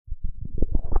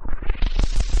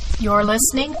You're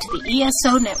listening to the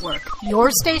ESO Network, your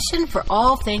station for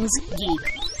all things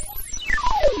geek.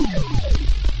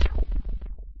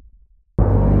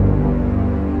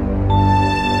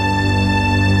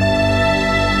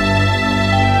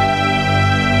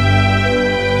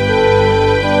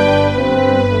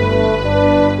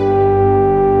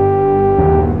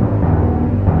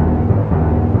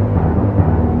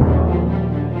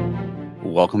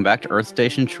 Welcome back to Earth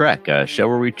Station Trek, a show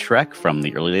where we trek from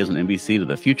the early days on NBC to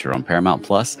the future on Paramount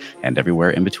Plus and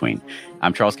everywhere in between.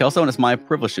 I'm Charles Kelso, and it's my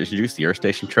privilege to introduce the Earth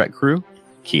Station Trek crew.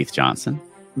 Keith Johnson.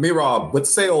 Me, Rob, with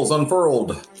sails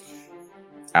unfurled.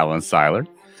 Alan Seiler.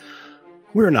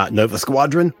 We're not Nova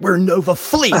Squadron, we're Nova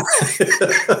Fleet.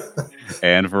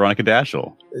 And Veronica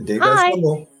Dashel.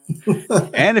 Hi.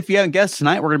 And if you haven't guessed,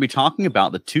 tonight we're going to be talking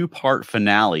about the two-part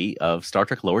finale of Star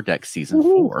Trek Lower Decks Season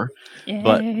 4. Yay.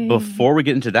 But before we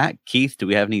get into that, Keith, do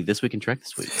we have any This Week in Trek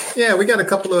this week? Yeah, we got a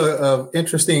couple of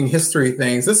interesting history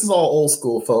things. This is all old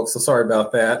school, folks, so sorry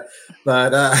about that.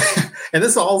 But and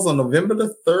this all is on November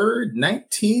the 3rd,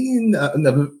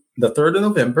 the 3rd of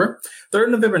November. 3rd of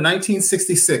November,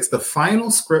 1966. The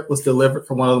final script was delivered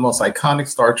for one of the most iconic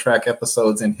Star Trek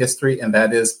episodes in history, and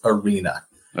that is Arena.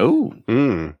 Oh.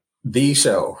 The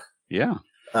show. Yeah.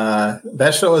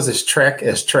 That show is as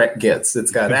Trek gets. It's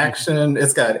got action,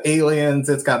 it's got aliens,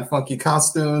 it's got funky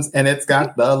costumes, and it's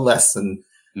got the lesson.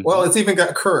 Mm-hmm. Well, it's even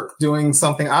got Kirk doing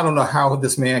something. I don't know how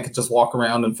this man could just walk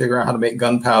around and figure out how to make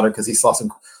gunpowder because he saw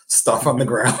some stuff on the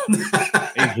ground.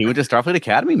 He went to Starfleet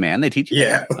Academy, man. They teach you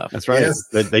that stuff. That's right. Yes.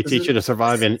 They teach you to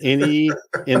survive in any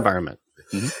environment.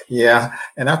 Mm-hmm. Yeah,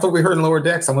 and after we heard in Lower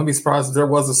Decks, I wouldn't be surprised if there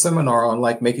was a seminar on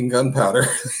like making gunpowder.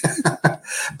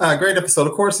 Great episode.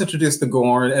 Of course, introduced the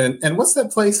Gorn, and what's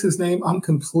that place whose name I'm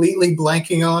completely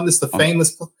blanking on? It's the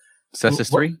famous Cestus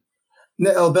 3?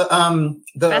 No, the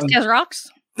Vasquez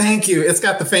Rocks. Thank you. It's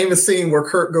got the famous scene where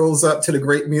Kirk goes up to the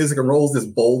great music and rolls this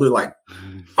boulder like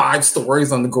 5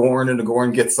 stories on the Gorn, and the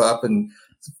Gorn gets up and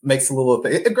makes a little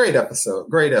thing. A great episode.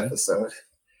 Great episode.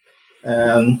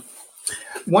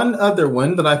 One other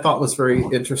one that I thought was very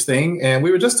interesting, and we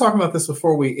were just talking about this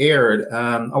before we aired.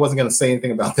 I wasn't going to say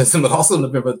anything about this, but also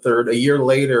November 3rd, a year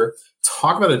later,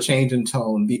 talk about a change in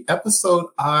tone. The episode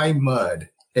I Mud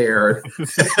aired.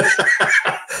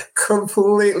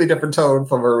 Completely different tone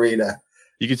from Arena.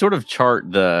 You can sort of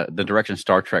chart the direction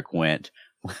Star Trek went,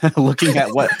 looking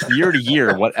at what year to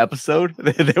year, what episode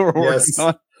they were working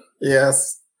on.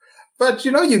 Yes. But,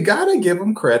 you got to give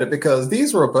them credit because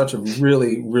these were a bunch of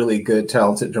really, really good,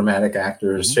 talented dramatic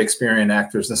actors, Shakespearean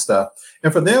actors and stuff.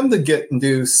 And for them to get and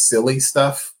do silly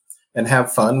stuff and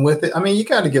have fun with it, I mean, you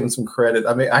got to give them some credit.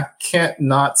 I mean, I can't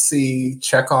not see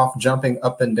Chekhov jumping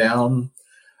up and down,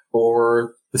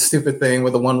 or the stupid thing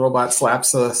where the one robot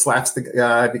slaps the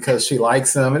guy because she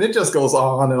likes him. And it just goes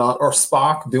on and on. Or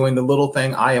Spock doing the little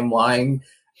thing, I am lying,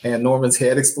 and Norman's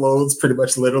head explodes pretty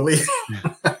much literally.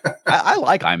 I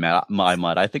like My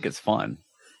Mud. I think it's fun.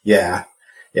 Yeah,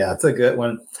 it's a good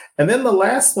one. And then the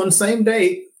last one, same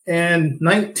date, in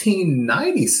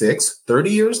 1996,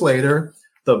 30 years later,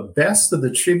 the best of the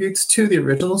tributes to the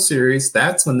original series.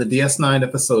 That's when the DS9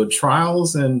 episode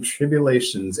Trials and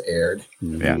Tribulations aired.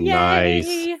 Yeah, nice.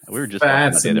 We were just talking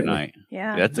about the other night.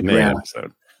 Yeah, that's a great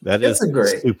episode. That is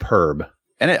superb.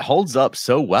 And it holds up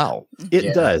so well.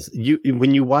 It does.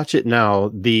 When you watch it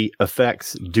now, the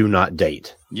effects do not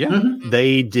date. Yeah. Mm-hmm.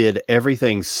 They did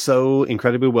everything so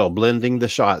incredibly well. Blending the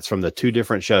shots from the two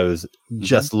different shows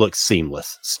just looks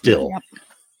seamless still. Yep.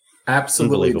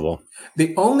 Absolutely. Unbelievable.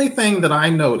 The only thing that I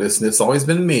noticed, and it's always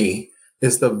been me,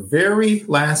 is the very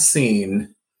last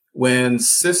scene when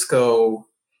Sisko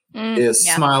is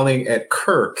smiling at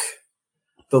Kirk.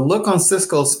 The look on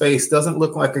Sisko's face doesn't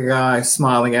look like a guy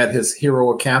smiling at his hero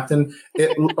or captain.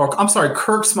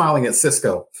 Kirk smiling at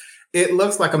Sisko. It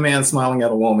looks like a man smiling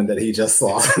at a woman that he just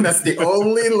saw. That's the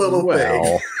only little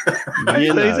thing.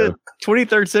 He's a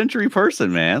 23rd century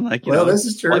person, man. This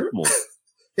is true.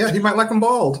 Yeah, he might like him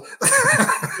bald.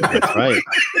 That's right.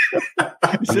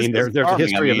 I mean, there's a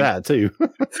history of that, too.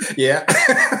 Yeah.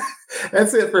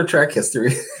 That's it for Trek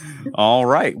history. All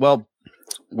right. Well,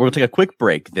 we'll take a quick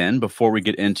break then before we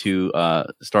get into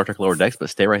Star Trek Lower Decks, but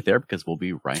stay right there because we'll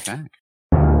be right back.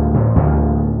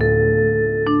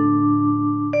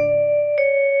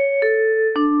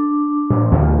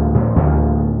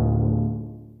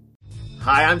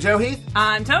 Hi, I'm Joe Heath.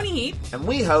 I'm Tony Heath. And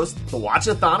we host the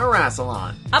Watch-a-thon or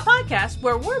Rassalon, a podcast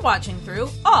where we're watching through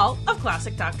all of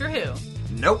classic Doctor Who.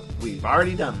 Nope, we've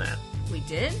already done that. We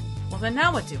did? Well, then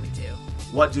now what do we do?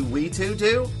 What do we two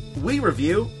do? We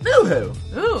review New Who.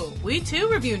 Ooh, we too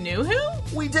review New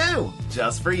Who? We do,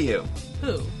 just for you.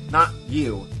 Who? Not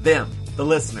you, them, the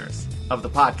listeners. of the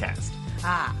podcast.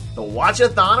 Ah, The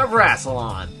Watchathon of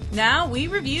Rassilon. now we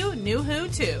review New Who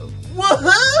 2.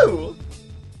 Woohoo!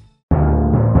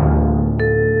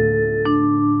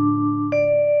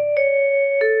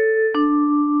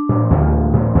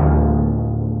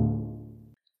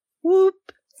 Whoop,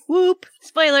 whoop,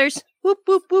 spoilers. Whoop,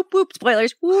 whoop, whoop, whoop,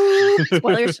 spoilers. Whoop,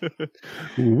 spoilers.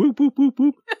 Whoop, whoop, whoop,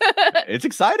 whoop. It's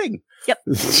exciting. Yep.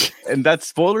 And that's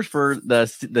spoilers for the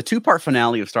 2-part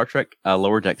finale of Star Trek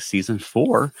Lower Decks season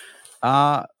 4.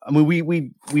 I mean,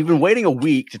 we've been waiting a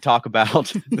week to talk about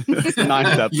the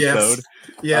 9th episode.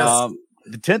 Yes.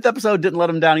 The 10th episode didn't let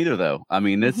them down either, though. I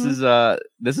mean, this has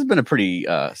been a pretty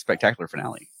spectacular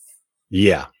finale.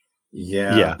 Yeah.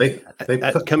 Yeah. They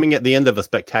put, Coming at the end of a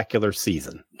spectacular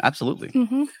season. Absolutely.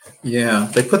 Mm-hmm. yeah,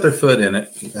 they put their foot in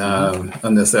it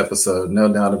on this episode,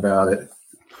 no doubt about it.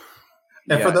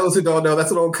 And Yeah. for those who don't know,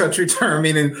 that's an old country term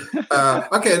meaning,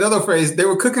 okay, another phrase, they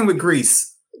were cooking with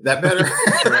grease. That better?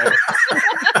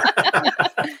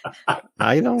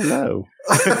 I don't know.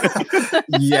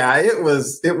 Yeah, it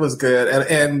was good,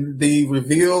 and the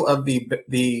reveal of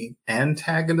the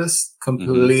antagonist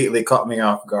completely caught me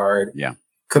off guard. Yeah.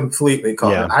 Completely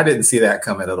caught Yeah. me. I didn't see that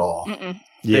coming at all. Mm-mm.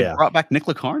 They Yeah. brought back Nick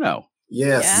Locarno.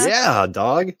 Yes. Yeah,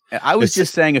 dog. I was It's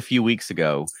just saying a few weeks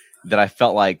ago that I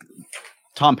felt like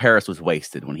Tom Paris was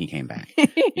wasted when he came back.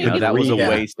 You know, that was a Yeah.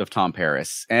 waste of Tom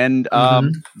Paris. And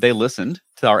Mhm. they listened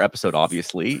to our episode,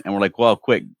 obviously, and we're like, well,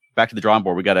 quick, back to the drawing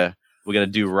board. We gotta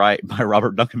do right by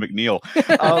Robert Duncan McNeil.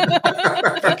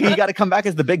 He got to come back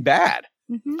as the big bad.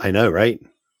 Mhm. I know, right?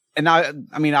 And now,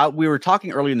 I mean, we were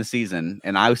talking earlier in the season,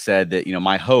 and I said that, you know,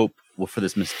 my hope for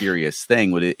this mysterious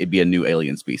thing would it be a new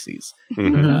alien species.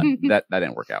 Mhm. That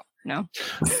didn't work out. No.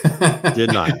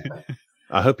 Did not.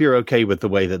 I hope you're okay with the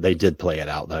way that they did play it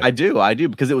out, though. I do,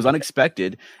 because it was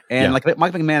unexpected. And Yeah. like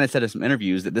Mike McMahon had said in some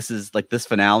interviews that this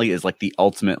finale is like the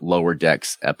ultimate Lower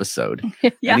Decks episode.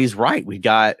 Yeah. And he's right. We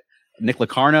got Nick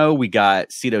Locarno, we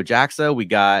got Cito Jaxa, we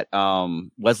got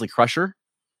Wesley Crusher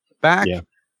back. Yeah.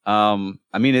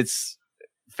 I mean, it's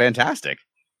fantastic.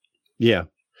 Yeah.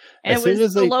 And As it was soon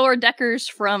as the they- lower deckers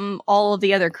from all of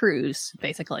the other crews,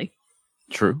 basically.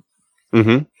 True.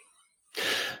 Mm-hmm.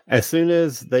 As soon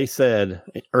as they said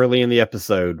early in the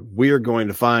episode, we are going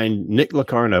to find Nick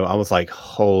Locarno, I was like,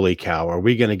 holy cow, are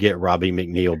we going to get Robbie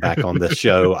McNeil back on this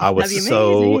show? I was That'd be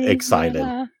so amazing. excited.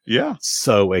 Yeah. Yeah.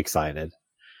 So excited.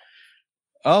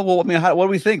 Oh, well, I mean, what do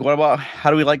we think? How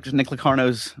do we like Nick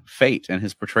Locarno's fate and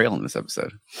his portrayal in this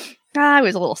episode? I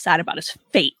was a little sad about his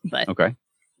fate, but Okay.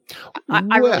 I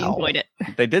really Well, enjoyed it.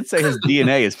 They did say his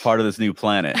DNA is part of this new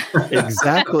planet.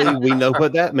 Exactly. We know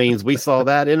what that means. We saw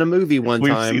that in a movie one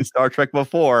We've time. seen Star Trek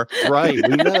before. Right.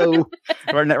 We know.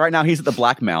 Right now, he's at the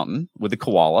Black Mountain with the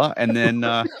koala, and then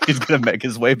he's going to make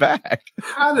his way back.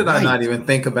 How did I not even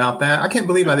think about that? I can't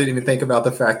believe I didn't even think about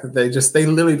the fact that they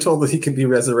literally told us he could be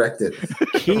resurrected.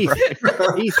 Keith,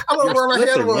 Keith, I don't know where my head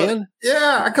slipping, was. man.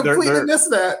 Yeah, I completely they're- missed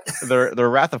that. The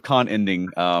Wrath of Khan ending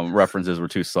references were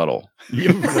too subtle.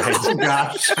 Oh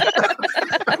gosh.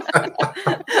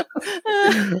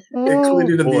 Oh,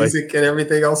 Including the boy. music and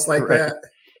everything else like Right. that.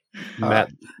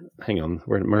 Matt, hang on.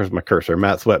 Where's my cursor?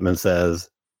 Matt Sweatman says,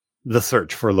 "The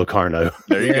search for Locarno."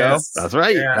 There you Yes. That's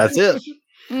right. Yeah. That's it.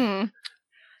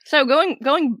 So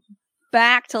going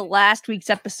back to last week's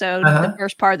episode, Uh-huh. the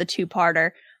first part of the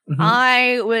two-parter, Mhm.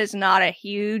 I was not a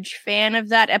huge fan of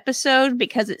that episode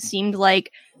because it seemed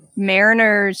like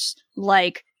Mariner's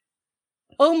like,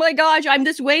 oh my gosh, I'm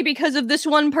this way because of this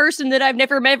one person that I've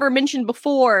never ever mentioned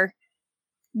before,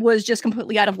 was just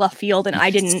completely out of left field, and I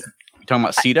didn't. You talking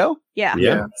about Cito? Yeah,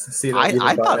 Yeah. See,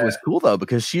 I thought it was cool though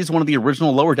because she's one of the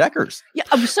original Lower Deckers. yeah.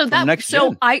 So Next so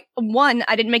Gen.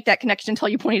 I didn't make that connection until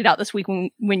you pointed it out this week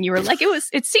when you were like,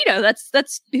 it's Cito.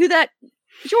 That's who that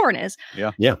Jorn is.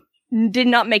 Yeah. Yeah. Did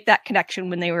not make that connection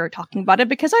when they were talking about it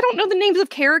because I don't know the names of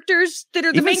characters that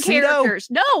are the Even main Cito? characters.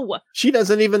 No, She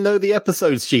doesn't even know the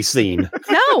episodes she's seen.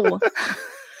 no.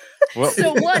 Well,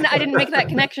 So one, I didn't make that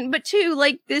connection, but two,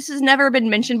 like this has never been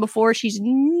mentioned before. She's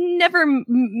never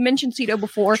mentioned Cito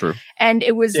before, true. and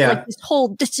it was Yeah. like this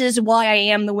whole "this is why I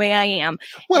am the way I am."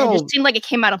 And Well, it just seemed like it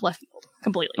came out of left field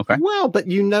completely. Okay. well, but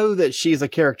you know that she's a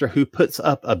character who puts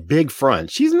up a big front.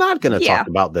 She's not going to Yeah. talk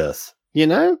about this, you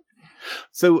know?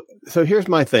 So here's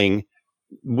my thing.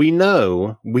 We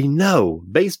know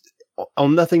based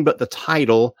on nothing but the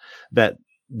title that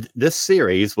this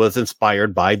series was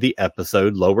inspired by the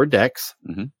episode Lower Decks,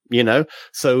 Mhm. you know?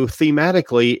 So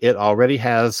thematically, it already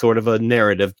has sort of a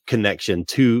narrative connection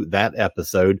to that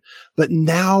episode, but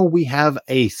now we have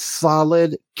a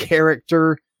solid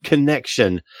character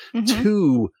connection Mhm.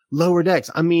 to Lower Decks.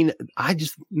 I mean, I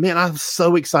was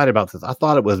so excited about this. I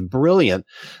thought it was brilliant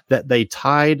that they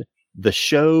tied the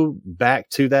show back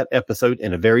to that episode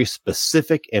in a very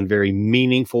specific and very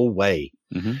meaningful way.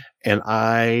 Mm-hmm. And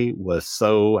I was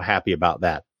so happy about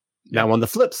that. Now, on the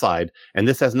flip side, and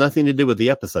this has nothing to do with the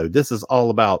episode, this is all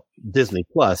about Disney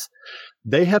Plus.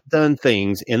 They have done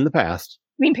things in the past.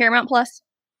 You mean Paramount Plus?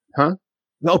 Huh?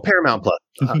 No, Paramount Plus.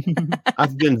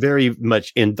 I've been very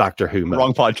much in Doctor Who mode.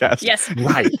 Wrong podcast. Yes.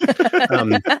 Right.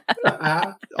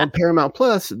 On Paramount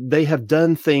Plus, they have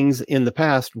done things in the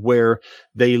past where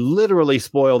they literally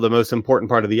spoil the most important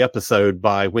part of the episode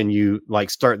by when you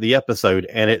start the episode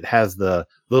and it has the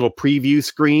little preview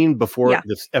screen before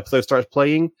this episode starts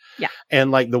playing. Yeah.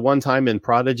 And like the one time in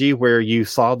Prodigy where you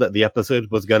saw that the episode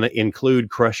was going to include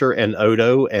Crusher and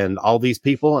Odo and all these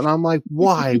people. And I'm like,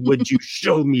 why would you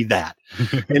show me that?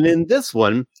 And in this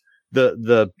one,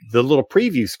 the little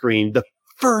preview screen, the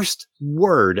first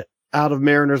word out of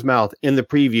Mariner's mouth in the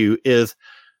preview is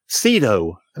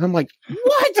Cedo. And I'm like,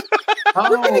 what?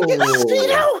 We're going to get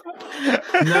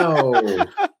Cedo? No.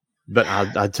 But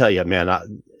I tell you, man,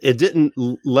 it didn't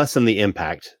lessen the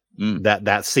impact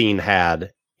that scene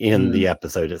had in the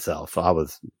episode itself.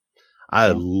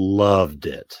 I loved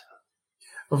it.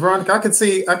 Well, Veronica, I could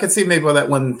see maybe why that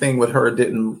one thing with her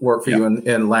didn't work for you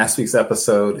in last week's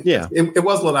episode. Yeah. It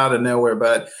was a little out of nowhere,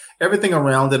 but everything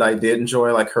around it I did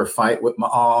enjoy, like her fight with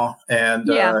Ma'al. And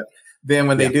then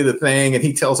when they do the thing and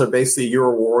he tells her basically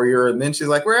you're a warrior, and then she's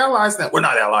like, we're allies now. We're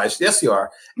not allies. Yes, you are.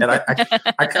 And I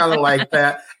kind of like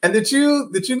that. And did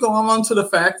you go on to the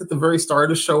fact that the very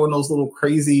start of the show when those little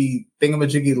crazy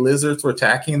thingamajiggy lizards were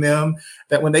attacking them,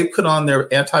 that when they put on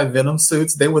their anti-venom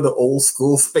suits, they were the old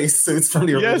school space suits from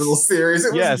the original series.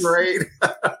 It was great.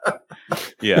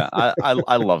 Yeah,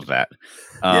 I love that.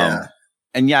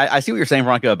 And I see what you're saying,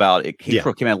 Veronica, about it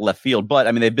came out of left field. But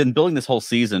I mean, they've been building this whole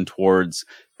season towards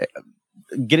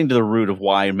getting to the root of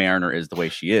why Mariner is the way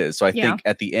she is. So I think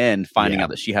at the end, finding out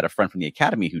that she had a friend from the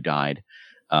Academy who died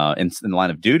in the line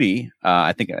of duty,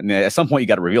 I mean, at some point you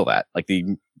got to reveal that. Like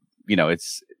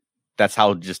that's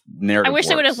how just narrative. I wish works.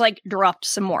 they would have dropped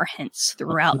some more hints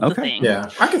throughout the thing. Yeah,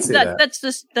 I can see that.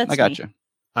 That's I got you.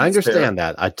 I understand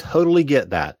that. I totally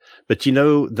get that. But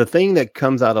the thing that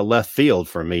comes out of left field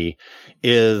for me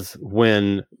is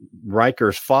when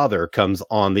Riker's father comes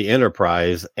on the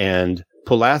Enterprise and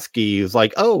Pulaski is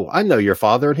like, oh, I know your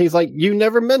father. And he's like, you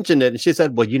never mentioned it. And she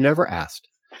said, well, you never asked,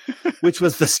 which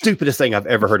was the stupidest thing I've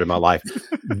ever heard in my life.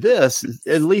 This,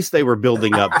 at least they were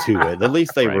building up to it. At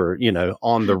least they were,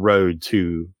 on the road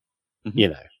to,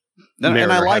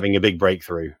 Mariner having a big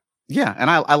breakthrough. Yeah, and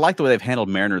I like the way they've handled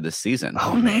Mariner this season.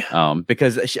 Oh man,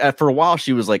 because for a while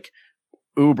she was like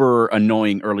uber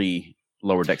annoying early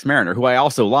Lower Decks Mariner, who I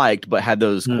also liked, but had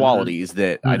those qualities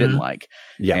that I didn't like.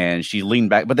 Yeah, and she leaned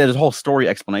back, but there's a whole story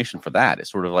explanation for that.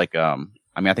 It's sort of like, I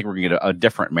think we're gonna get a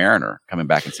different Mariner coming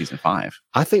back in season 5.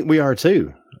 I think we are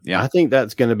too. Yeah, I think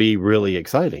that's going to be really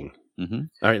exciting. All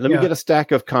right, let me get a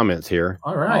stack of comments here.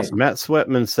 All right, Matt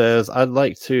Sweatman says, I'd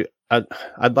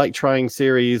like trying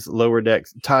series Lower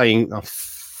Decks tying. Oh,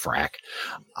 frack!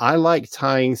 I like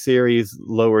tying series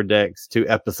Lower Decks to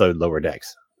episode Lower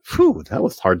Decks. Whew, that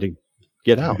was hard to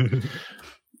get out.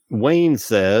 Wayne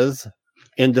says,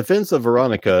 in defense of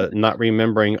Veronica not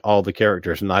remembering all the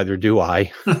characters, neither do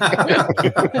I.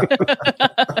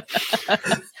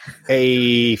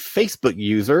 A Facebook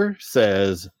user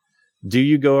says, do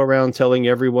you go around telling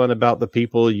everyone about the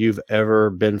people you've ever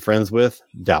been friends with?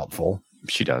 Doubtful.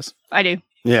 She does. I do.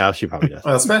 Yeah, she probably does.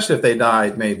 Well, especially if they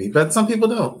died, maybe. But some people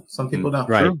don't. Some people don't.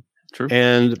 Right. True.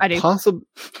 And I do.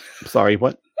 Sorry,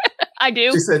 what? I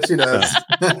do. She said she does.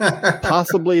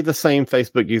 Possibly the same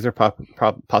Facebook user,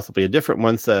 possibly a different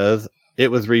one, says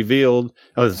it was revealed.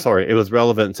 It was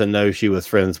relevant to know she was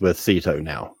friends with Ceto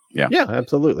now. Yeah. Yeah,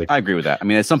 absolutely. I agree with that. I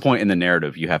mean, at some point in the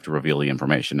narrative, you have to reveal the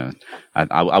information. And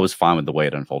I was fine with the way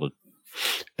it unfolded.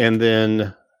 And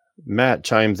then Matt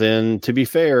chimes in, to be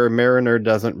fair, Mariner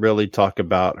doesn't really talk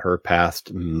about her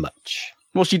past much.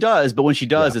 Well, she does, but when she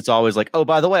does, it's always like, oh,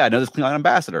 by the way, I know this Klingon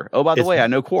ambassador. Oh, by the way, I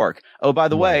know Quark. Oh, by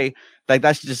the way,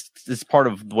 that's part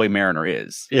of the way Mariner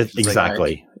is.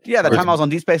 Exactly. Yeah, that time I was on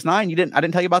Deep Space Nine, I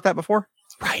didn't tell you about that before?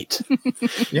 Right.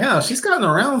 Yeah, she's gotten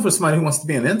around for somebody who wants to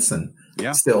be an ensign.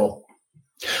 Yeah. Still.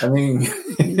 I mean,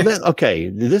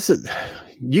 okay,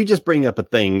 you just bring up a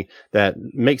thing that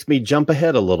makes me jump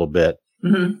ahead a little bit.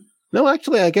 Mm-hmm. No,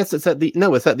 actually, I guess it's at the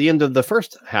end of the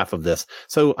first half of this.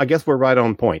 So I guess we're right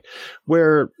on point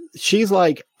where she's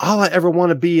like, all I ever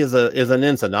want to be is an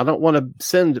ensign. I don't want to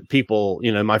send people,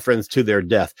 my friends to their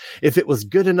death. If it was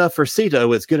good enough for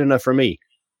Ceto, it's good enough for me.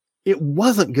 It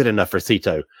wasn't good enough for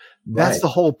Ceto. That's the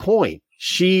whole point.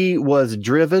 she was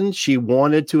driven. She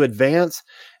wanted to advance.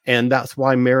 And that's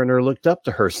why Mariner looked up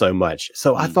to her so much.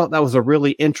 So I thought that was a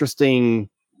really interesting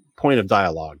point of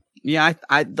dialogue. Yeah,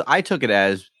 I took it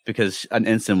as because an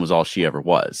ensign was all she ever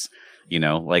was.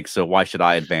 Like, so why should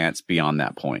I advance beyond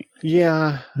that point?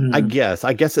 Yeah, I guess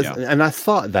it's, and I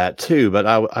thought that too, but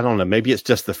I don't know. Maybe it's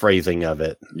just the phrasing of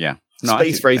it. Yeah.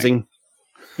 Space phrasing.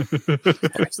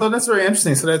 So that's very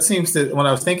interesting. So that seems that when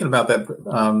I was thinking about that,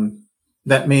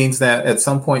 that means that at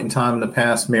some point in time in the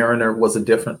past, Mariner was a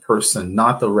different person,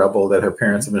 not the rebel that her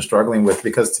parents have been struggling with.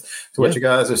 Because to what you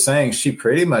guys are saying, she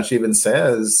pretty much even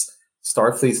says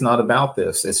Starfleet's not about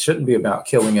this. It shouldn't be about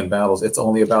killing in battles. It's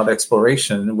only about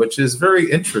exploration, which is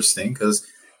very interesting because,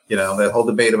 that whole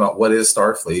debate about what is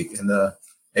Starfleet in the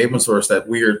Abrams verse, that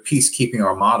weird peacekeeping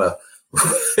armada,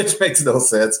 which makes no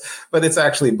sense, but it's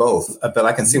actually both. But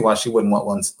I can see why she wouldn't want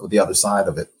one or the other side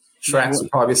of it. Strax would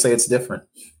probably say it's different.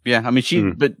 Yeah, I mean, she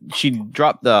name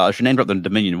dropped the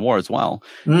Dominion War as well,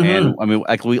 and I mean,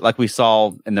 like we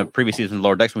saw in the previous season of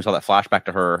Lower Decks, we saw that flashback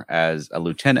to her as a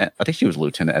lieutenant. I think she was a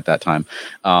lieutenant at that time,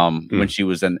 when she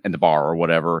was in the bar or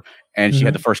whatever, and she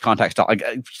had the first contact style.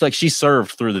 Like she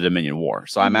served through the Dominion War,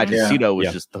 so I imagine Sito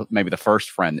was just maybe the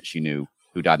first friend that she knew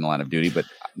who died in the line of duty, but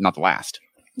not the last.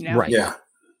 Yeah. Right. Yeah.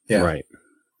 Right.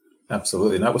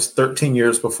 Absolutely. And that was 13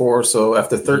 years before. So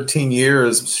after 13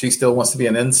 years, she still wants to be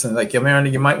an ensign. Like, Mariner,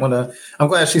 you might want to. I'm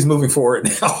glad she's moving forward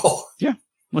now. Yeah.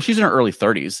 Well, she's in her early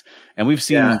 30s. And we've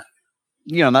seen,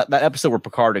 that episode where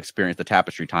Picard experienced the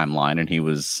tapestry timeline and he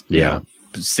was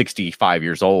 65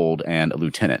 years old and a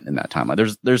lieutenant in that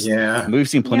timeline. We've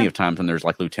seen plenty of times when there's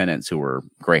like lieutenants who are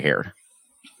gray haired.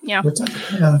 Yeah.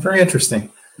 Very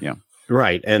interesting. Yeah.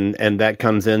 Right. And that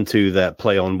comes into that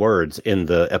play on words in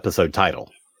the episode title.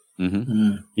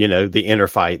 The inner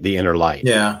fight, the inner light.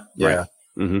 Yeah. Right.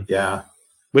 Yeah.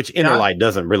 Which inner light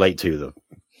doesn't relate to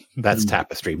that's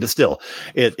tapestry, but still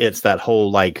it's that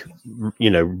whole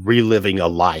reliving a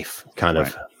life kind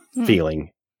of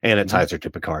feeling, and it ties her to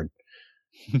Picard.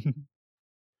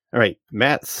 All right.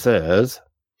 Matt says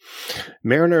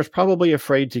Mariner is probably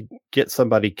afraid to get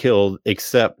somebody killed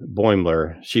except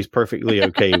Boimler. She's perfectly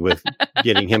okay with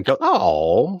getting him killed.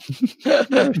 Oh,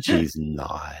 but she's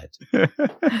not.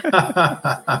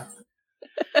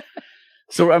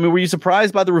 So, I mean, were you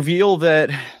surprised by the reveal that?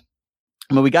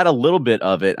 I mean, we got a little bit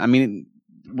of it. I mean,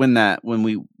 when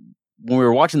we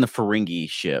were watching the Ferengi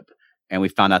ship, and we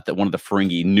found out that one of the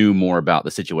Ferengi knew more about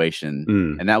the situation,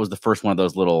 and that was the first one of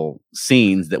those little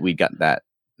scenes that we got that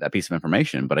piece of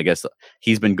information. But I guess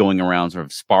he's been going around sort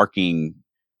of sparking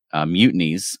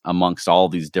mutinies amongst all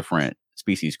these different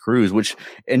species crews, which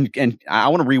and I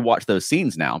want to rewatch those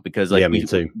scenes now because me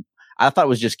too. I thought it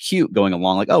was just cute going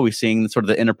along, like, we're seeing sort of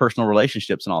the interpersonal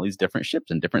relationships in all these different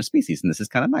ships and different species, and this is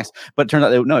kind of nice. But it turned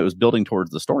out, it was building towards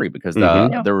the story because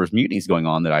there was mutinies going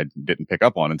on that I didn't pick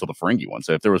up on until the Ferengi one.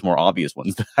 So if there was more obvious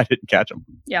ones, I didn't catch them.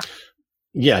 Yeah.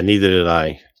 Yeah, neither did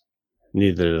I.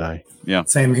 Yeah.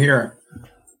 Same here.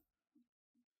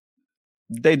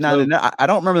 I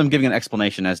don't remember them giving an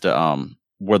explanation as to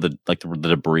where the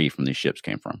debris from these ships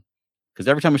came from. Because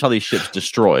every time we saw these ships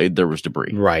destroyed, there was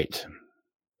debris. Right.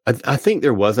 I think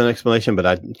there was an explanation, but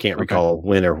I can't recall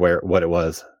when or what it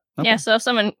was. Okay. Yeah, so if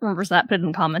someone remembers that, put it in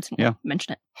the comments and we'll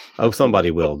mention it. Oh, somebody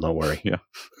will. Don't worry.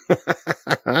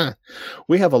 Yeah.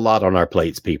 We have a lot on our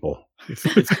plates, people.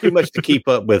 It's too much to keep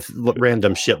up with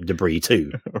random ship debris,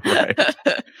 too. Right.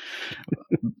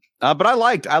 But I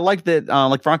liked that,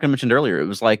 like Franca mentioned earlier, it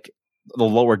was like the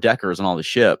lower deckers on all the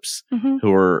ships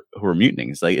who are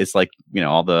mutinying. It's like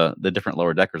all the different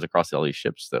lower deckers across all these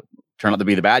ships that turn out to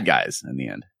be the bad guys in the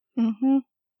end.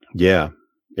 Yeah,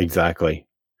 exactly.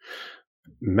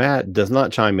 Matt does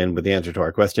not chime in with the answer to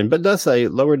our question, but does say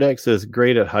Lower Decks is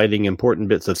great at hiding important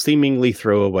bits of seemingly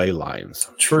throwaway lines.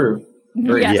 True.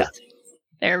 Yes. Yeah.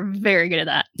 They're very good at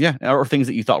that. Yeah, or things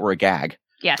that you thought were a gag.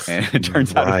 Yes. And it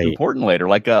turns out it's important later.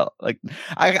 Like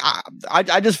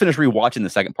I just finished rewatching the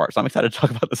second part, so I'm excited to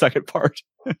talk about the second part.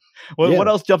 What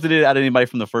else jumped it out at anybody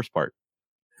from the first part?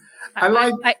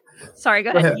 Sorry,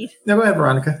 go ahead. Keith. No, go ahead,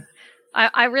 Veronica.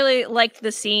 I really liked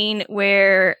the scene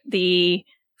where the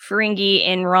Ferengi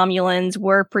and Romulans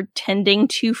were pretending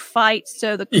to fight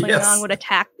so the Klingon would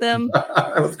attack them.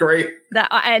 That was great.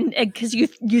 And because you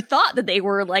thought that they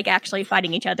were like actually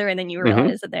fighting each other, and then you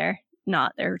realize that they're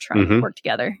not. They're trying to work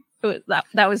together. That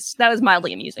was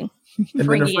mildly amusing.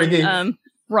 Ferengi and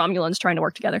Romulans trying to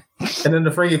work together. And then the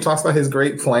Ferengi talks about his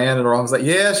great plan, and Rom's like,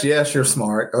 yes, you're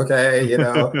smart. Okay,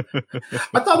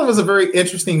 I thought it was a very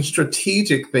interesting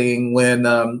strategic thing when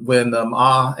and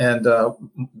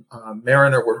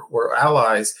Mariner were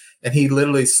allies, and he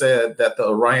literally said that the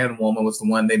Orion woman was the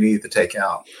one they needed to take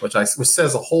out, which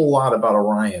says a whole lot about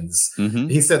Orions. Mm-hmm.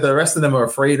 He said the rest of them are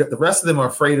afraid. The rest of them are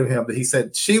afraid of him, but he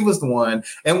said she was the one.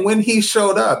 And when he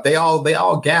showed up, they all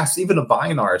gasped. Even the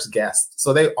Binars gasped.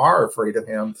 So they are afraid of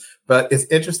him. But it's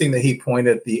interesting that he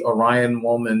pointed the Orion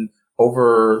woman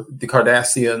over the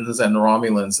Cardassians and the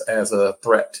Romulans as a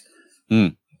threat.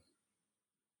 Mm.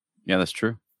 Yeah, that's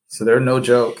true. So they're no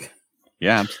joke.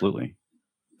 Yeah, absolutely.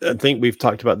 I think we've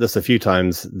talked about this a few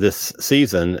times this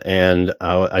season, and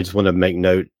I just want to make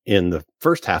note in the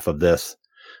first half of this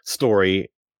story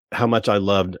how much I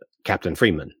loved Captain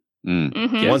Freeman. Mm.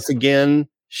 Mhm. Yes. Once again,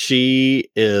 she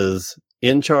is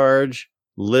in charge,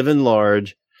 living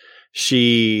large.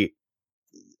 She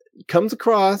comes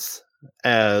across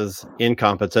as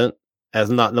incompetent, as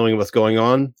not knowing what's going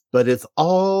on, but it's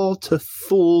all to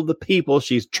fool the people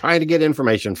she's trying to get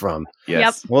information from.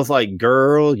 Yes. Well, it's like,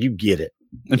 girl, you get it.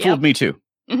 And Yep. fooled me too.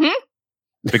 Mhm.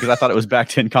 Because I thought it was back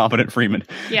to incompetent Freeman.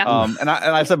 Yeah. And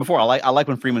I said before, I like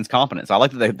when Freeman's competent. So I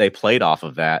like that they played off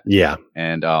of that. Yeah.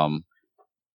 And Mhm.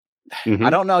 I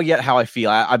don't know yet how I feel.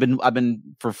 I've been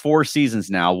for 4 seasons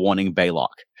now wanting Baylock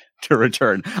to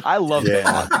return. I love Yeah.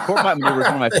 Baylock. Court Pipe Maneuver is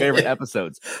one of my favorite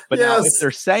episodes. But now if Yes.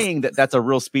 they're saying that that's a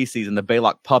real species and the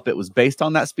Baylock puppet was based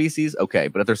on that species, okay.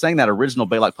 But if they're saying that original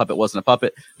Baylock puppet wasn't a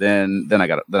puppet, then I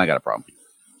got a problem.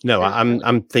 No,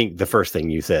 I'm think the first thing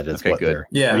you said is Okay, what good. they're.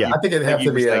 Yeah, Yeah. I think it'd have You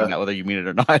to were be saying that whether you mean it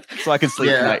or not, so I can sleep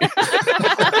Yeah. tonight.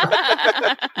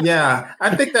 Yeah,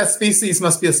 I think that species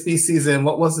must be a species in,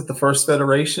 what was it, the First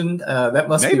Federation? That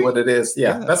must Maybe. be what it is.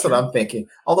 Yeah, Yeah, that's what true. I'm thinking.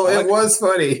 Although I it like was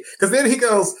funny, because then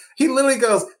he literally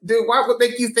goes, dude, why would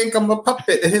make you think I'm a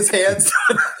puppet? And his hands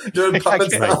doing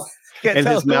puppet Right. stuff. Can't And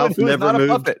tell his who mouth who's never not a moved.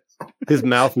 puppet. His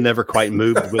mouth never quite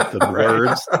moved with the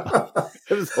words.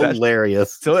 It was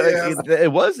hilarious. So Yes.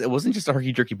 it wasn't just a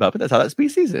herky jerky puppet. That's how that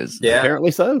species is. Yeah.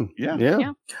 Apparently so. Yeah. Yeah.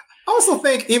 Yeah. I also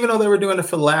think, even though they were doing it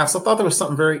for laughs, I thought there was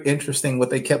something very interesting. What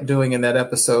they kept doing in that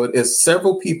episode is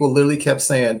several people literally kept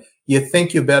saying, you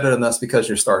think you're better than us because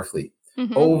you're Starfleet.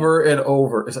 Mhm. Over and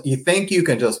over. You think you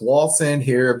can just waltz in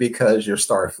here because you're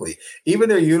Starfleet. Even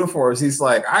their uniforms, he's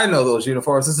like, I know those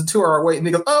uniforms. It's a 2-hour wait. And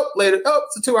he goes, oh, later. Oh,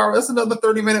 it's a 2-hour. That's another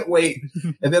 30-minute wait.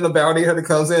 And then the bounty hunter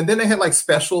comes in. Then they had like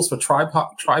specials for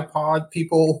tripod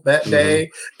people that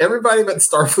day. Everybody but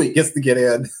Starfleet gets to get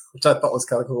in, which I thought was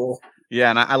kind of cool. Yeah,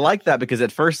 and I like that because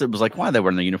at first it was like, why are they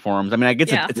wearing the uniforms? I mean, I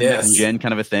guess Yeah. it's a Yes. next gen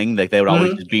kind of a thing. Like they would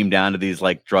always Mhm. just beam down to these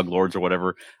like drug lords or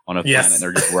whatever on a Yes. planet, and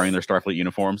they're just wearing their Starfleet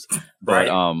uniforms. Right.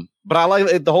 But I like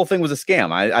it. The whole thing was a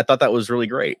scam. I thought that was really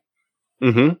great.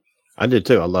 Mm-hmm. I did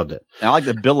too. I loved it. And I like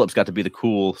that Billups got to be the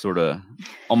cool sort of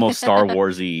almost Star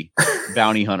Warsy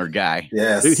bounty hunter guy.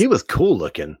 Yes. Dude, he was cool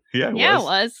looking. Yeah, Yeah, it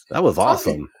was. That was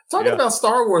awesome. Talking Yeah. about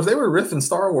Star Wars, they were riffing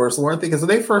Star Wars, weren't they? Because when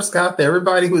they first got there,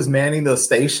 everybody who was manning the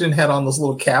station had on those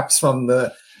little caps from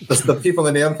the people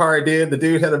in the Empire did. The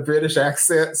dude had a British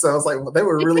accent. So I was like, well, they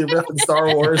were really riffing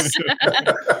Star Wars.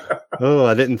 Oh,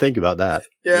 I didn't think about that.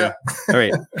 Yeah. All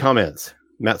right. Comments.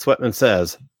 Matt Sweatman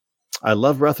says, I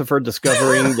love Rutherford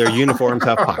discovering their uniforms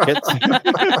have pockets.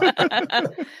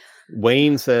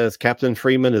 Wayne says Captain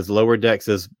Freeman is Lower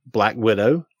Decks' Black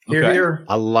Widow. Here, Okay. here.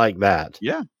 I like that.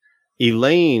 Yeah,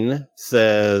 Elaine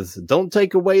says, don't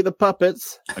take away the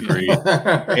puppets. agreed.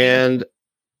 And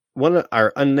one of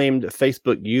our unnamed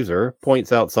Facebook user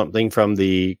points out something from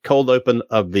the cold open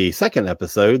of the second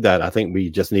episode that I think we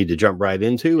just need to jump right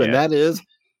into, and Yeah. that is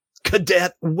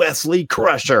Cadet Wesley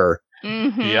Crusher.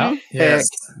 Mhm. Yeah. Yes.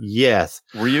 Yes.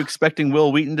 Were you expecting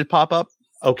Will Wheaton to pop up?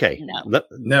 Okay. No.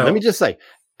 No. Let me just say,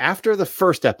 after the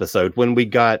first episode, when we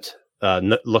got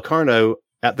Locarno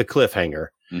at the cliffhanger,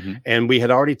 Mm-hmm. and we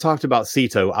had already talked about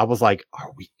Cito, I was like,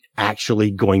 are we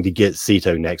actually going to get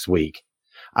Cito next week?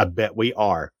 I bet we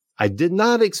are. I did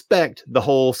not expect the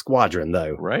whole squadron,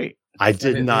 though. Right. I did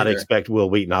didn't not either. expect Will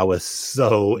Wheaton. I was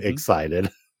so Mhm. excited.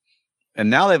 And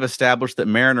now they've established that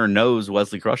Mariner knows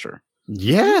Wesley Crusher.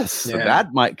 Yes. So Yeah.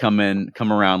 that might come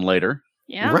around later.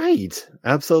 Yeah. Right.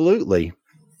 Absolutely.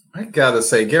 I gotta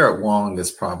say, Garrett Wong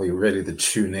is probably ready to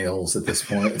chew nails at this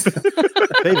point.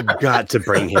 They've got to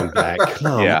bring him back.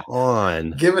 Come Yeah.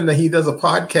 on. Given that he does a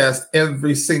podcast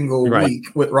every single Right. week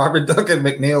with Robert Duncan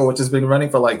McNeil, which has been running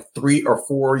for like 3 or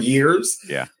 4 years.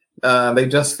 Yeah. They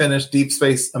just finished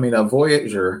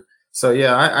Voyager. So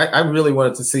yeah, I really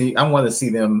wanted to see. I want to see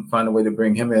them find a way to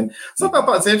bring him in. So I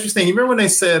thought it's interesting. You remember when they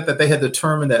said that they had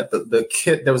determined that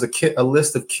there was a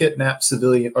list of kidnapped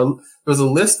civilian, or there was a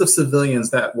list of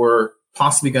civilians that were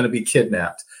possibly going to be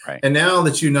kidnapped. Right. And now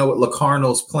that you know what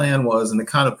Locarno's plan was and the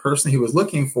kind of person he was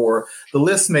looking for, the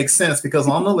list makes sense because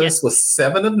on the list was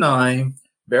 7 of 9,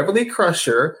 Beverly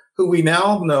Crusher, who we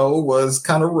now know was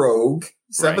kind of rogue.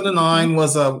 7 to 9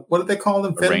 was a, what did they call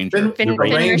them? Ranger.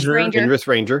 Fenris Ranger. Fenris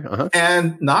Ranger. Uh-huh.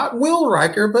 And not Will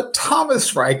Riker, but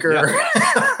Thomas Riker.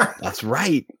 Yeah. That's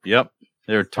right. Yep.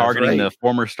 They're targeting the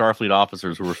former Starfleet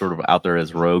officers who were sort of out there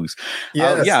as rogues.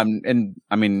 Yes. Yeah. And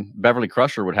I mean, Beverly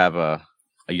Crusher would have a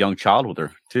young child with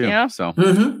her too. Yeah. So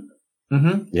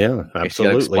Yeah,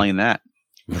 absolutely. Explain that.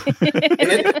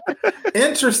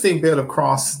 Interesting bit of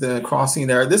crossing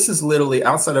there. This is literally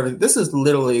outside of it. This is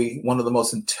literally one of the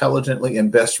most intelligently and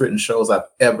best written shows I've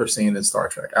ever seen in Star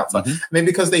Trek. Outside, I mean,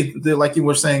 because they like you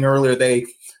were saying earlier, they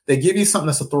give you something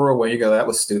that's a throwaway. You go, that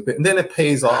was stupid, and then it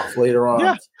pays off later on.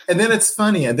 Yeah. And then it's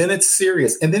funny, and then it's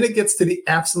serious, and then it gets to the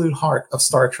absolute heart of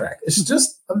Star Trek. It's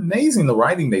just amazing the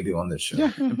writing they do on this show.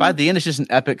 Yeah. And by the end, it's just an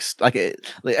epic,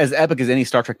 as epic as any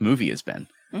Star Trek movie has been.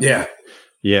 Yeah.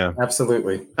 Yeah,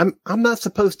 absolutely. I'm not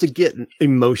supposed to get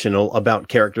emotional about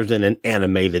characters in an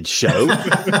animated show.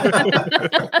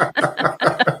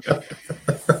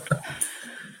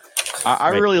 I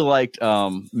really liked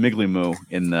Miggly Moo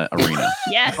in the arena.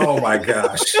 Yes. Oh my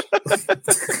gosh,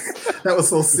 that was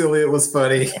so silly. It was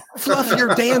funny. Fluff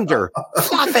your dander.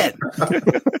 Fluff it.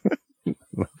 Oh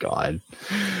my God,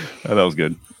 that was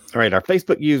good. All right, our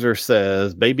Facebook user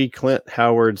says Baby Clint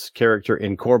Howard's character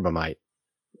in Corbomite.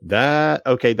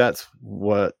 That's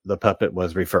what the puppet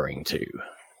was referring to.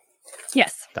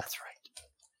 Yes. That's right.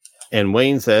 And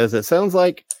Wayne says, it sounds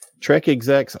like Trek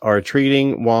execs are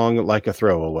treating Wong like a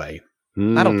throwaway.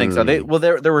 I don't think so.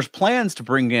 There was plans to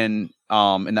bring in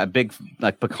that big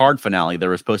Picard finale.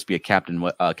 There was supposed to be a Captain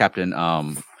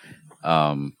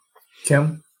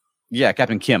Kim. Yeah,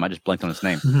 Captain Kim. I just blanked on his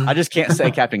name. I just can't say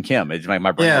Captain Kim. It's my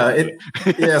brain. Yeah.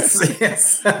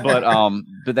 Yes. But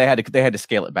they had to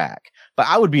scale it back. But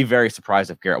I would be very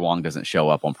surprised if Garrett Wong doesn't show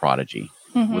up on Prodigy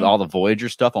with all the Voyager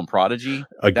stuff on Prodigy.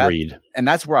 Agreed. And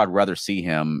that's where I'd rather see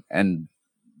him, and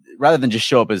rather than just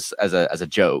show up as a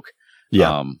joke.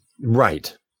 Yeah.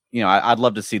 Right. You know, I'd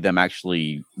love to see them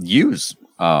actually use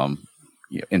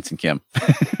Ensign Kim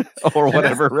or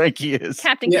whatever rank he is.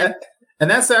 Captain Kim. And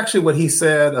that's actually what he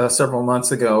said several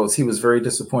months ago. Is he was very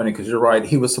disappointed because you're right.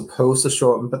 He was supposed to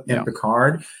show up in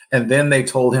Picard, and then they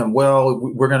told him,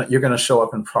 "Well, you're gonna show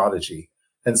up in Prodigy,"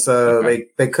 and so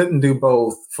they couldn't do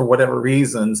both for whatever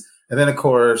reasons. And then of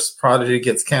course Prodigy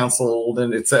gets canceled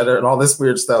and et cetera and all this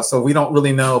weird stuff. So we don't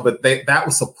really know, but that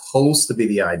was supposed to be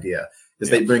the idea.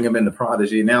 They bring him into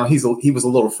Prodigy. Now he was a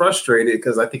little frustrated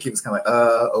because I think he was kind of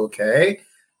like, okay,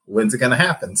 when's it gonna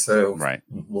happen? So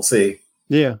we'll see.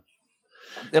 Yeah.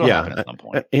 It'll happen at some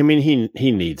point. I mean,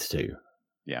 he needs to.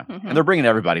 Yeah, and they're bringing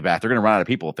everybody back. They're going to run out of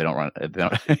people if they don't run. If they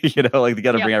don't, you know, like they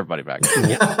got to bring everybody back.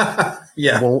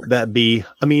 Yeah. Won't that be?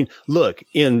 I mean, look,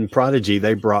 in Prodigy,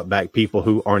 they brought back people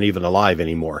who aren't even alive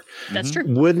anymore. That's true.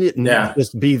 Wouldn't it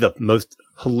just be the most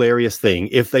hilarious thing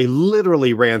if they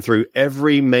literally ran through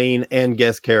every main and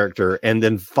guest character, and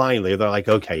then finally they're like,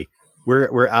 okay,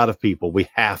 we're out of people. We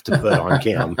have to put on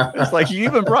Kim. It's like, you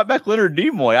even brought back Leonard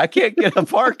Nimoy. I can't get a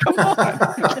part. Come on.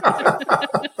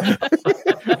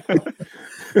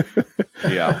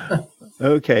 Yeah.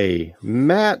 Okay.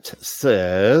 Matt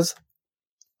says,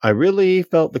 I really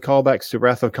felt the callbacks to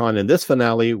Wrath of Khan in this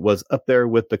finale was up there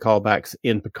with the callbacks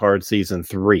in Picard season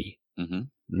 3.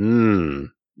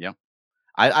 Yeah.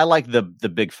 I like the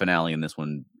big finale in this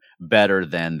one better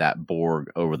than that Borg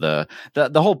over the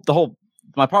whole.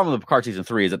 My problem with Picard season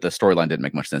 3 is that the storyline didn't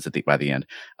make much sense by the end.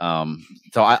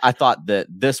 So I thought that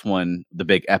this one, the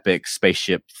big epic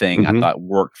spaceship thing, I thought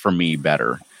worked for me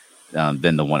better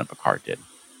than the one in Picard did.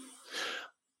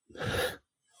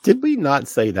 Did we not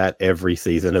say that every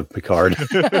season of Picard?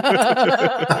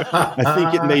 I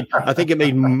think it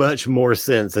made much more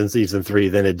sense in season 3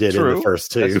 than it did in the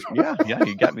first 2. Yeah,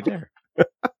 you got me there.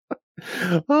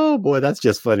 Oh boy, that's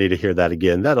just funny to hear that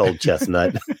again. That old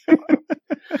chestnut.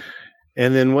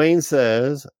 And then Wayne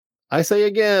says, I say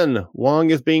again, Wong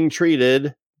is being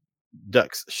treated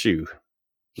duck's shoe.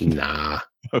 Nah.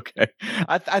 Okay.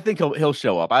 I think he'll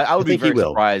show up. I would be very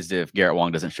surprised if Garrett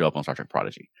Wong doesn't show up on Star Trek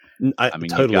Prodigy. I mean,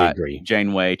 totally agree.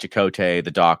 Janeway, Chakotay,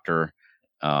 the Doctor.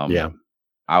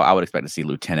 I would expect to see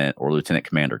Lieutenant or Lieutenant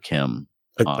Commander Kim.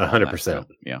 100%.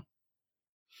 Yeah.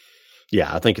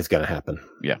 Yeah, I think it's going to happen.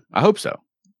 Yeah, I hope so.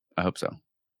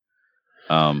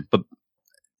 But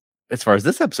as far as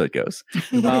this episode goes,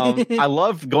 I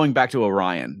love going back to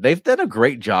Orion. They've done a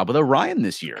great job with Orion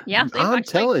this year. Yeah, I'm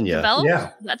telling you.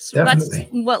 Yeah, that's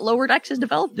what Lower Decks has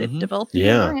developed. They've developed the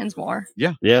Orions more.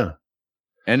 Yeah. Yeah.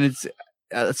 And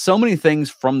so many things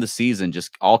from the season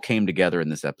just all came together in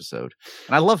this episode,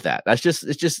 and I love that. It's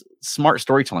just smart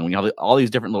storytelling when you have all these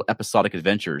different little episodic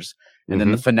adventures, and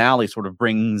then the finale sort of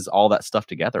brings all that stuff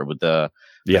together with the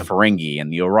Ferengi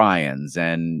and the Orions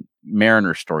and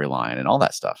Mariner storyline and all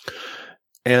that stuff.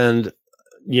 And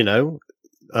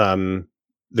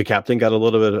the captain got a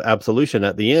little bit of absolution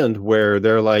at the end, where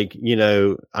they're like,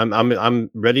 I'm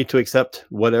ready to accept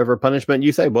whatever punishment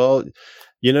you say. Well,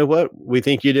 you know what? We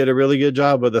think you did a really good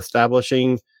job with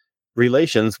establishing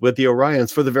relations with the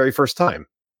Orions for the very first time.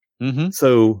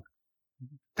 So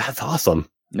that's awesome.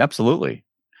 Absolutely.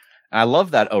 I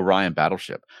love that Orion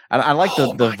battleship. I like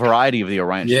the variety of the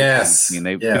Orion ships.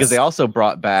 Yes. Because they also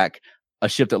brought back a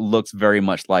ship that looks very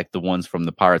much like the ones from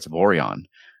the Pirates of Orion.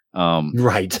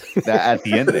 Right. At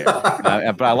the end there.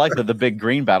 But I like that the big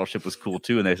green battleship was cool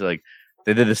too. And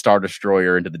they did a Star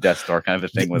Destroyer into the Death Star kind of a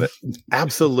thing with it.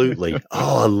 Absolutely.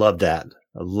 Oh, I love that.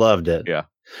 I loved it. Yeah.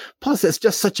 Plus, it's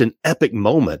just such an epic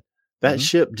moment. That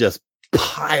ship just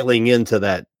piling into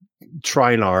that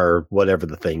Trinar, whatever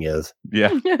the thing is.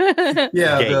 Yeah.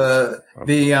 Yeah.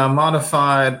 The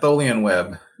modified Tholian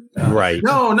web. Right.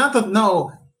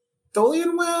 No,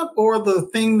 Tholian web, or the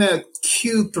thing that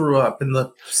Q threw up in the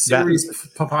series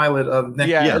pilot of next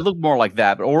year. It looked more like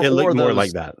that. Or more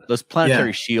like that. Those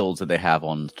planetary shields that they have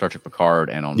on Star Trek Picard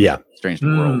and on Strange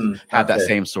New World have that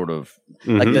same sort of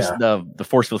like this. The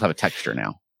force fields have a texture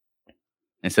now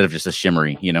instead of just a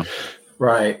shimmery,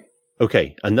 Right.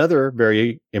 Okay. Another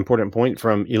very important point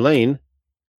from Elaine.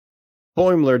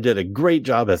 Boimler did a great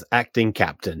job as acting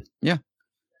captain. Yeah.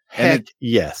 Heck,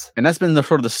 yes. And that's been the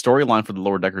sort of the storyline for the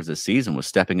Lower Deckers this season, was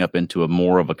stepping up into a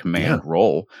more of a command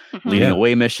role, leading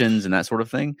away missions and that sort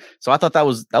of thing. So I thought that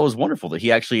was wonderful that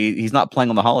he's not playing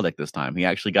on the holodeck this time. He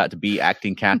actually got to be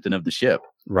acting captain of the ship.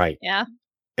 Right. Yeah.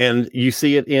 And you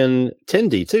see it in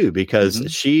Tendi too, because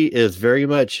she is very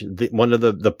much one of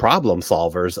the problem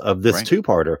solvers of this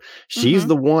two-parter. She's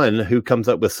the one who comes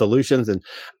up with solutions.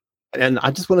 And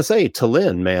I just want to say,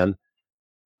 T'Lyn, man,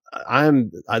 I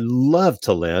love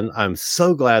T'Lyn. I'm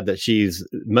so glad that she's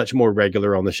much more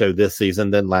regular on the show this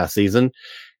season than last season.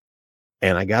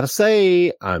 And I gotta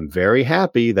say, I'm very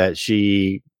happy that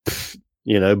she,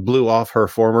 blew off her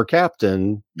former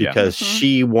captain because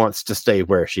she wants to stay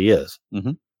where she is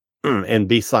and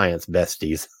be science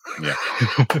besties. Yeah.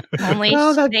 Only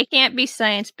they can't be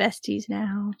science besties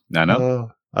now. I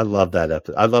know. I love that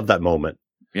episode. I love that moment.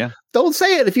 Yeah. Don't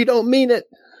say it if you don't mean it.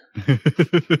 Well,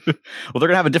 they're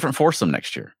gonna have a different foursome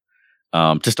next year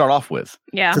to start off with.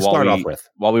 Yeah,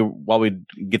 while we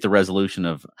get the resolution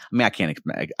of. I mean,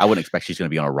 I wouldn't expect she's gonna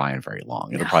be on Orion very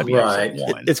long. It'll probably be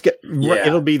episode 1.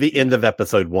 It'll be the end of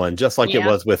episode 1, just like it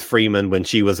was with Freeman when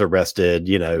she was arrested.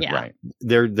 Right?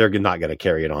 They're not gonna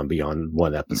carry it on beyond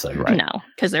one episode, right? No,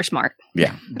 because they're smart.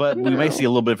 Yeah, but we may see a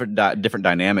little bit of a different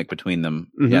dynamic between them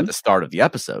at the start of the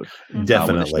episode.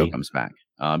 Definitely, when the show comes back.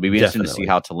 It'd be interesting to see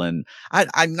how T'Lyn.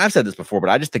 I've said this before, but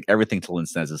I just think everything T'Lyn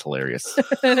says is hilarious.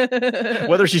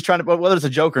 whether it's a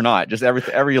joke or not, just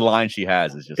every line she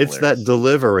has is just. It's hilarious. That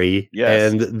delivery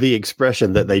and the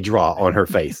expression that they draw on her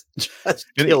face just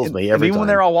kills me every time. Even when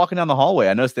they're all walking down the hallway,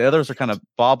 I noticed the others are kind of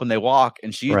bob when they walk,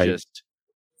 and she just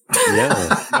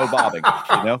no bobbing.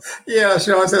 Yeah,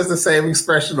 she always has the same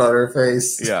expression on her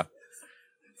face. Yeah,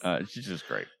 she's just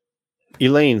great.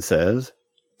 Elaine says,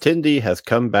 Tendi has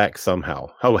come back somehow.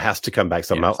 Oh, has to come back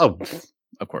somehow. Yes. Oh,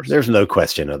 of course. There's no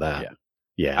question of that.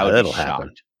 Yeah, that'll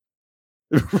happen.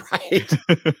 Right.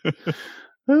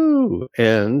 Ooh,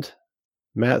 and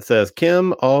Matt says,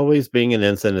 Kim always being an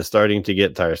ensign is starting to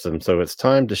get tiresome, so it's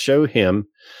time to show him.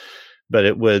 But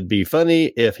it would be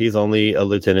funny if he's only a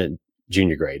lieutenant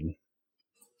junior grade.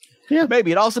 Yeah,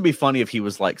 maybe it'd also be funny if he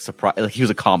was like surprised, like he was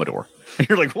a Commodore.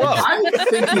 You're like, whoa! I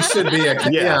think he should be a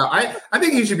I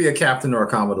think he should be a captain or a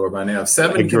Commodore by now.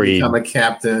 7 can become a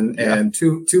captain, and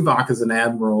Tuvok is an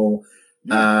admiral.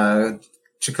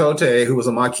 Chakotay, who was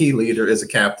a Maquis leader, is a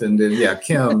captain. And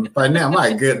Kim by now,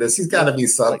 my goodness, he's got to be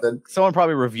something. Like, someone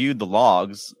probably reviewed the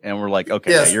logs and we're like,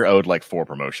 okay, you're owed like 4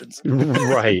 promotions.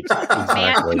 Right,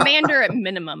 exactly. Commander at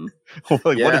minimum.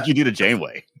 What did you do to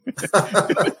Janeway?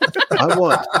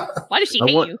 Why does she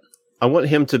hate you? I want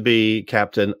him to be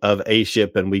captain of a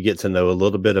ship, and we get to know a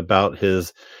little bit about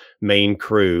his main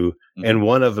crew. Mm-hmm. And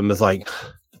one of them is like,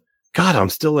 God, I'm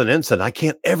still an ensign. I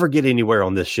can't ever get anywhere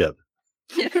on this ship.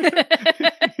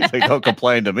 He's like, don't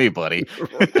complain to me, buddy.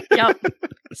 Yep.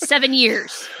 7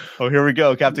 years. Oh, here we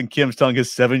go. Captain Kim's telling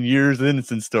his 7 years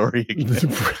innocent story.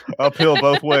 Uphill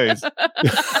both ways.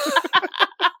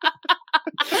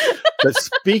 But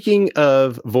speaking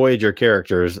of Voyager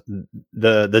characters,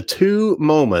 the 2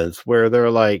 moments where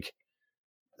they're like,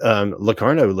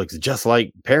 Locarno looks just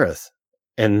like Paris.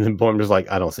 And Boimler's like,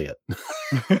 I don't see it.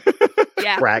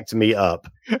 Yeah. Cracked me up.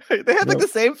 They had like the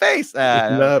same face.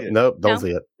 Nope, don't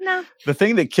see it. No. The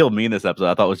thing that killed me in this episode,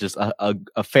 I thought was just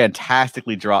a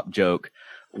fantastically dropped joke,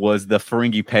 was the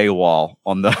Ferengi paywall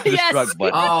on the Yes. destruct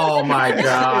button. Oh my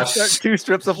gosh. 2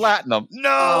 strips of platinum. No,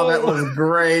 Oh, that was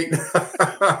great.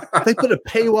 They put a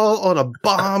paywall on a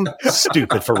bomb.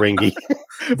 Stupid Ferengi.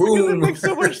 Boom. That makes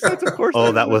so much sense. Of course.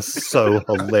 Oh, that was so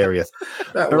hilarious.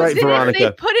 That All was right, Then Veronica.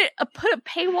 if they put a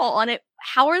paywall on it,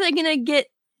 how are they going to get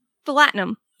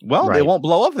platinum? Well, they Right. won't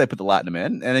blow up if they put the latinum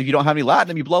in, and if you don't have any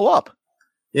latinum, you blow up.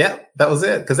 Yeah, that was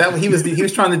it. Because he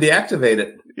was trying to deactivate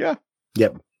it. Yeah.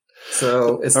 Yep.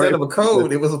 So instead right. of a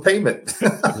code, it was a payment.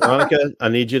 Veronica, I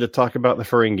need you to talk about the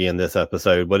Ferengi in this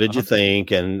episode. What did you think?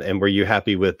 And were you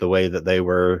happy with the way that they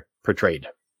were portrayed?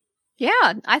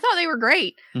 Yeah, I thought they were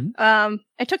great. Mhm.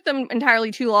 It took them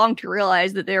entirely too long to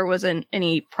realize that there wasn't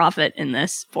any profit in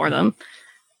this for them.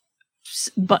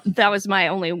 But that was my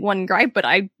only one gripe. But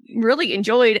I really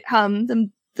enjoyed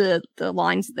the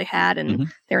lines that they had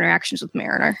and their interactions with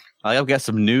Mariner. I've got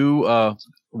some new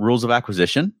rules of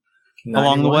acquisition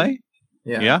along the 91? way.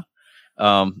 Yeah.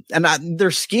 And their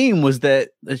scheme was that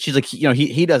she's like,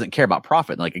 he doesn't care about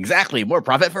profit. Like, exactly, more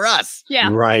profit for us. Yeah,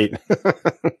 Right.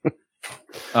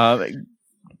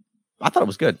 I thought it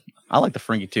was good. I like the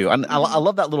Ferengi too. I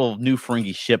love that little new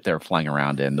Ferengi ship they're flying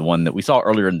around in, the one that we saw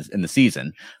earlier in the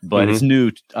season, but it's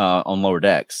new on lower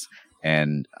decks.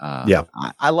 And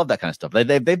I love that kind of stuff.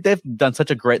 They've done such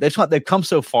a great. They've come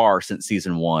so far since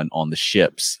season 1 on the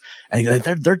ships, and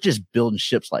they're just building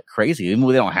ships like crazy. Even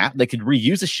when they don't have, they could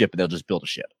reuse a ship and they'll just build a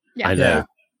ship. Yeah. I know.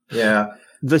 Yeah.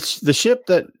 The ship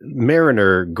that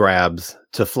Mariner grabs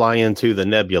to fly into the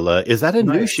nebula, is that a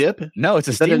new Nice. ship? No, it's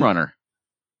a steam runner.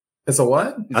 It's a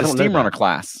what? It's I a don't know steam runner that.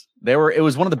 class. It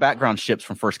was one of the background ships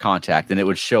from First Contact, and it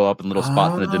would show up in little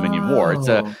spots in the Dominion War.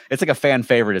 It's like a fan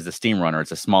favorite as a steam runner.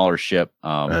 It's a smaller ship.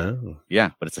 Yeah,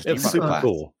 but it's a steam It's runner super class.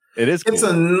 cool. It is cool. It's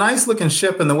a nice looking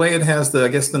ship, and the way it has the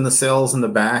nacelles in the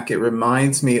back, it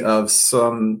reminds me of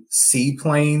some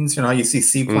seaplanes. You know, you see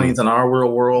seaplanes in our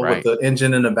real world Right. with the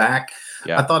engine in the back.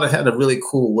 Yeah. I thought it had a really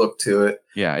cool look to it.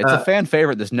 Yeah, it's a fan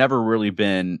favorite that's never really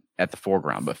been at the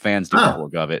foreground, but fans do Oh.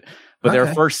 work of it. But they're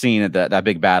Okay. first seen at that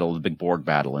big battle, the big Borg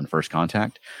battle in First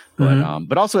Contact. But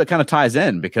but also it kind of ties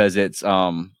in because it's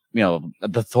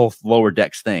the whole lower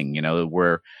decks thing,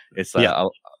 where it's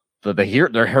her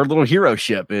little hero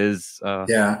ship is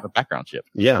a background ship.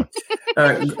 Yeah.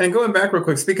 And going back real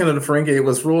quick, speaking of the Ferengi, it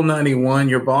was Rule 91,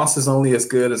 your boss is only as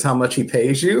good as how much he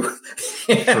pays you.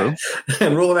 True.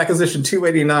 And Rule of Acquisition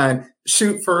 289,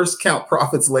 shoot first, count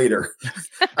profits later.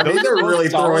 I mean, they're really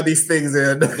throwing these things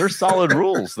in. They're solid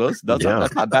rules. That's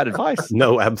not bad advice.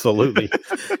 No, absolutely.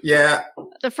 Yeah.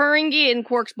 the Ferengi and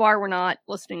Quark's Bar were not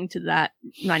listening to that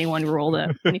 91 rule,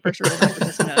 the 21st rule of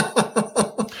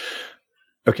acquisition.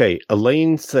 Okay,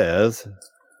 Elaine says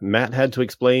Matt had to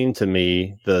explain to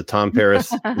me the Tom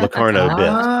Paris Locarno bit.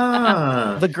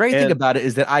 Ah, The great thing about it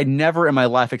is that I never in my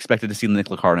life expected to see Nick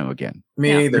Locarno again.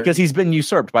 me either. Because he's been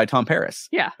usurped by Tom Paris.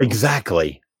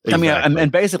 Exactly. I mean,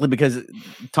 and basically because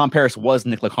Tom Paris was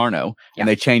Nick Locarno and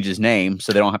they changed his name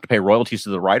so they don't have to pay royalties to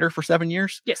the writer for 7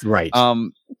 years. Yes. Right.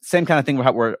 Same kind of thing with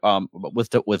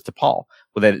T'Pol.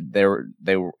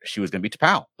 Well, she was going to be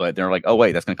T'Pau, but they're like, oh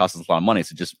wait, that's going to cost us a lot of money,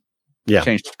 so just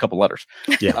changed a couple letters.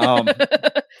 Yeah.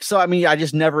 So I mean, I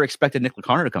just never expected Nick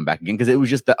Locarno to come back again because it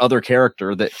was just the other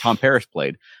character that Tom Paris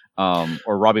played,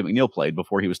 or Robbie McNeil played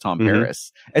before he was Tom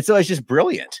Paris, and so it's just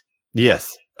brilliant.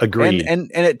 Yes. Agreed.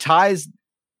 And it ties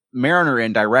Mariner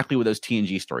in directly with those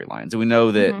TNG storylines. And we know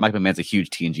that Mike McMahon's a huge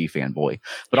TNG fanboy,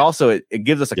 but also it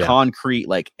gives us a concrete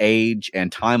like age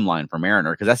and timeline for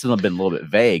Mariner because that's been a little bit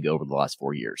vague over the last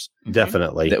 4 years.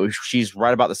 Definitely. She's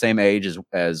right about the same age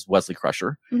as Wesley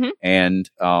Crusher. And,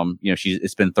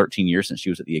 it's been 13 years since she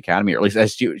was at the Academy, or at least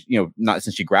as she, not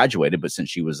since she graduated, but since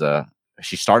she was,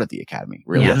 she started the Academy.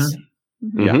 Really. Yes.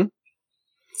 Yeah.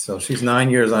 So she's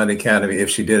 9 years on the Academy if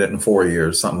she did it in 4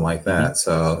 years, something like that.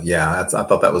 So I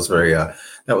thought that was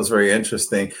very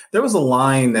interesting. There was a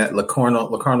line that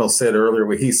Locarno said earlier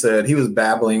where he said he was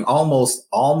babbling, almost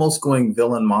going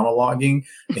villain monologuing.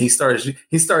 And he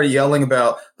started yelling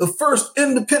about the first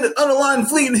independent unaligned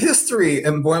fleet in history.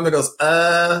 And Boimler goes,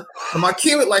 my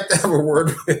kid would like to have a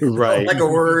word with Right. like a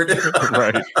word.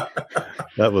 Right.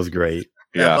 That was great.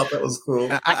 I thought that was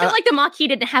cool. I feel like the Maquis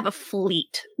didn't have a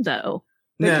fleet, though.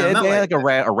 They had like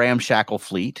a ramshackle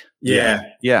fleet. Yeah.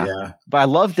 But I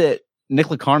love that Nick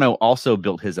Locarno also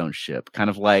built his own ship, kind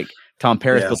of like Tom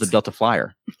Paris built a Delta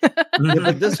Flyer.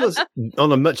 But this was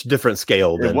on a much different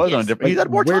scale. It was on a different. He's had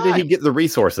more Where time. did he get the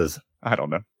resources? I don't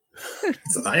know.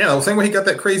 Yeah, same way he got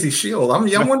that crazy shield.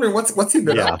 I'm wondering what's he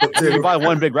been up to. You buy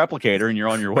one big replicator and you're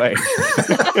on your way.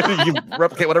 You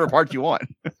replicate whatever parts you want.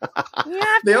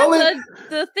 Yeah,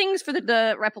 the things for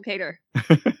the replicator.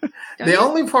 The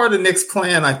only part of Nick's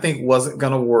plan I think wasn't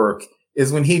going to work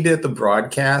is when he did the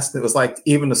broadcast. It was like,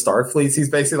 even the Starfleets, he's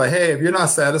basically like, hey, if you're not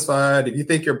satisfied, if you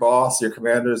think your boss, your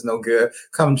commander is no good,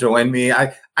 come join me.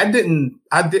 I didn't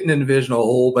envision a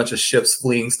whole bunch of ships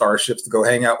fleeing starships to go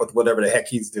hang out with whatever the heck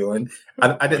he's doing.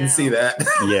 I didn't see that.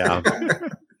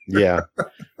 Yeah.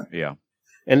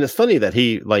 And it's funny that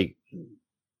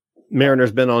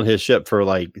Mariner's been on his ship for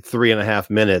like 3.5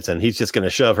 minutes, and he's just going to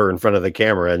shove her in front of the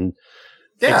camera and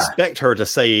expect her to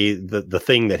say the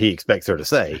thing that he expects her to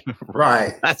say.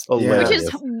 Right. That's hilarious. Which is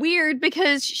weird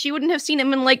because she wouldn't have seen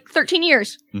him in like 13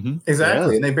 years. Mm-hmm.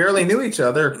 Exactly. Yeah. And they barely knew each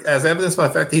other, as evidenced by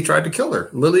the fact that he tried to kill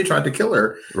her. Lily tried to kill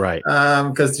her. Right.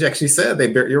 Because she said,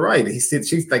 you're right.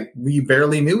 She's like, we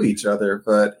barely knew each other.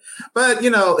 But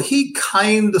he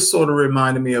kind of sort of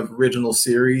reminded me of original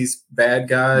series bad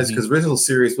guys, because original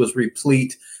series was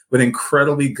replete with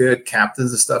incredibly good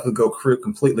captains and stuff who go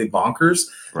completely bonkers.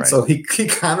 Right. So he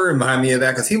kind of reminded me of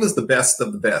that, because he was the best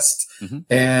of the best. Mm-hmm.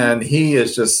 And he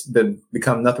has just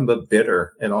become nothing but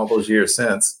bitter in all those years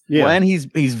since. Yeah. Well, and he's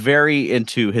very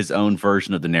into his own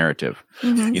version of the narrative.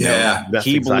 Mm-hmm.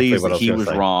 He believes that he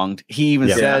was wronged. He even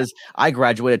says, I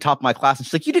graduated top of my class. And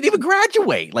she's like, you didn't even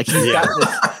graduate. Like, he's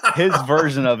got his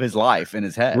version of his life in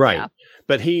his head. Right. Yeah.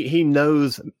 But he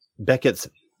knows Beckett's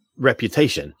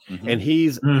reputation, and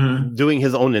he's doing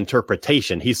his own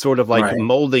interpretation. He's sort of like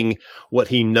molding what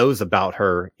he knows about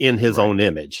her in his own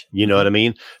image. You know what I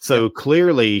mean? So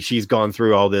clearly she's gone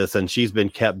through all this and she's been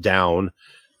kept down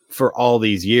for all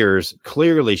these years.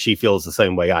 Clearly she feels the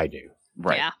same way I do.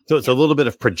 Right. Yeah. So it's a little bit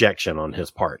of projection on his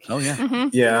part. Oh yeah. Mm-hmm.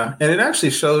 Yeah. And it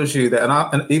actually shows you that,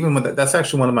 and even with that's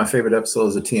actually one of my favorite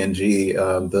episodes of TNG,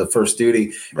 the First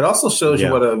Duty. It also shows you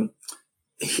what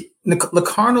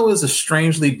Locarno is a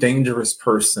strangely dangerous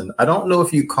person. I don't know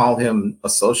if you call him a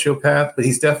sociopath, but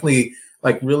he's definitely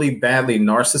like really badly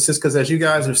narcissist, because as you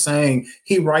guys are saying,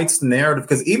 he writes the narrative.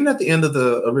 Because even at the end of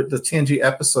the TNG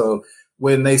episode,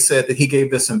 when they said that he gave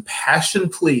this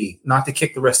impassioned plea not to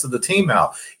kick the rest of the team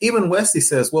out, even Wesley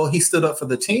says, well, he stood up for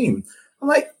the team. I'm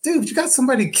like, dude, you got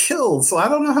somebody killed. So I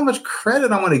don't know how much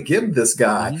credit I want to give this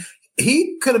guy. Mm-hmm.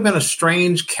 He could have been a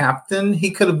strange captain.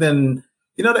 He could have been,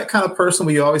 that kind of person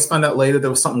where you always find out later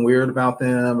there was something weird about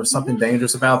them or something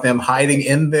dangerous about them hiding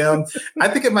in them. I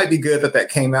think it might be good that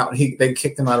came out and they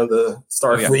kicked him out of the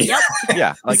Starfleet.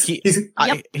 Yeah. Like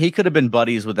he could have been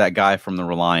buddies with that guy from the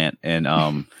Reliant and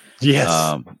from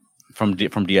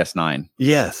DS9.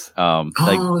 Yes.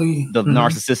 The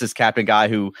narcissistic captain guy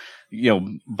who,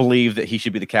 believed that he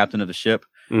should be the captain of the ship.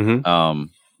 Mm-hmm.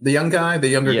 The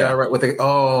younger guy, right? With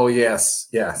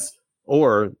yes.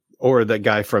 Or the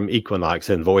guy from Equinox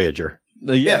and Voyager.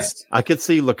 Yes. I could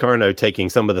see Locarno taking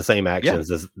some of the same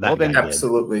actions as that guy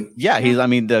absolutely. did. Yeah, he's,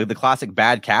 the classic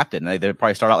bad captain. They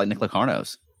probably start out like Nick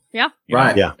Locarno's. Yeah.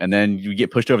 Right. Yeah. And then you get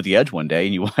pushed over the edge one day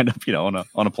and you wind up,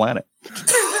 on a planet.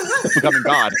 Becoming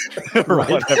God or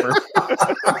whatever.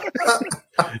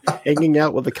 Hanging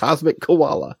out with the cosmic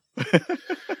koala.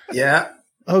 Yeah.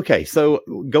 Okay, so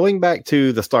going back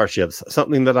to the starships,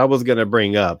 something that I was going to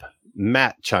bring up,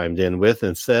 Matt chimed in with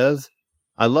and says,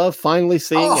 I love finally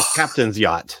seeing a captain's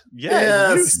yacht.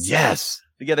 Yes.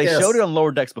 Yeah, they showed it on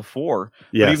Lower Decks before.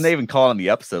 But even they even call it on the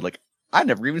episode. Like, I've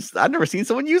never seen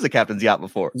someone use a captain's yacht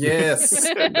before. Yes.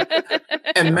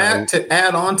 And Matt, to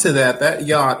add on to that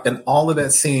yacht and all of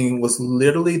that scene was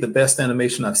literally the best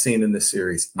animation I've seen in this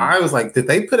series. Mm-hmm. I was like, did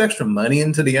they put extra money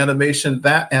into the animation?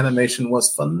 That animation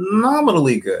was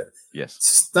phenomenally good. Yes.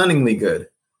 Stunningly good.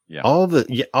 Yeah. All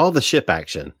the ship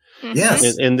action.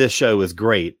 Yes. In this show is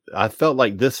great. I felt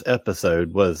like this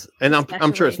episode was, and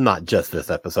I'm sure it's not just this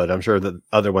episode. I'm sure that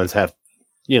other ones have,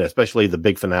 especially the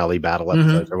big finale battle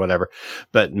episodes or whatever.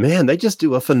 But man, they just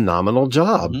do a phenomenal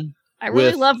job. Mm-hmm. I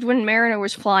really loved when Mariner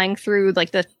was flying through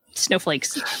like the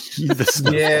snowflakes.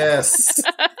 Yes.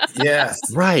 Yes.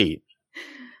 Right.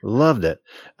 Loved it.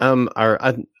 I'm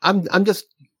just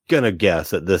gonna guess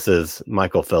that this is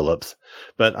Michael Phillips,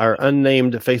 but our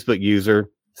unnamed Facebook user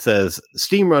says,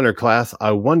 Steamrunner class,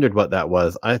 I wondered what that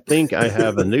was. I think I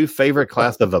have a new favorite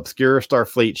class of obscure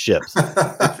Starfleet ships.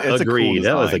 Agreed. Cool,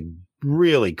 that was a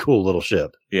really cool little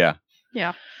ship. Yeah.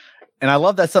 Yeah. And I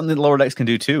love that something that Lower Decks can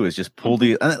do too, is just pull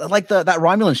like that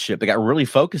Romulan ship. They got really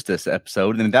focused this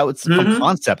episode, and that was from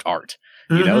concept art.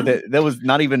 That was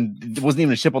it wasn't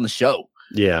even a ship on the show.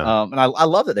 Yeah. And I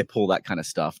love that they pull that kind of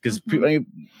stuff because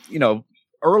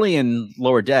early in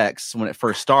Lower Decks when it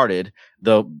first started,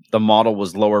 the model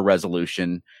was lower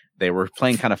resolution. they were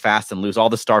playing kind of fast and loose. All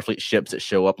the Starfleet ships that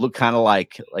show up look kind of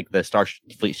like the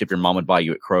Starfleet ship your mom would buy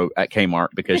you at Kmart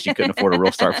because she couldn't afford a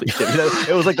real Starfleet ship.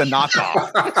 It was like the knockoff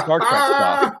Star Trek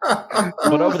stuff.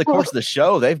 But over the course of the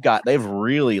show, they've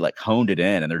really like honed it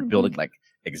in, and they're building like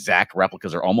exact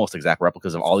replicas or almost exact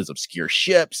replicas of all these obscure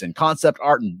ships and concept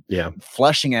art and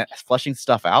fleshing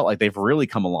stuff out. Like they've really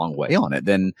come a long way on it.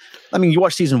 Then, I mean, you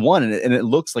watch season 1 and it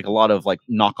looks like a lot of like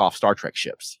knockoff Star Trek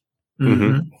ships.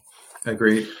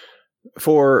 Agreed.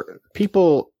 For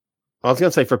people, I was going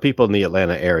to say for people in the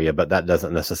Atlanta area, but that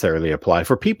doesn't necessarily apply.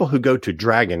 For people who go to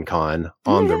Dragon Con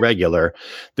on the regular,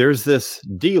 there's this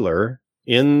dealer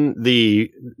in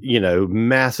the,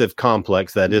 massive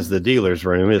complex that is the dealer's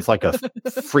room. It's like a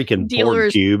freaking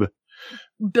board cube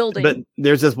building. But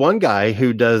there's this one guy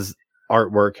who does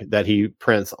artwork that he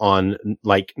prints on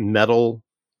like metal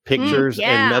pictures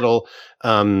and metal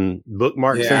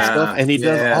bookmarks and stuff, and he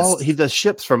does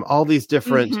ships from all these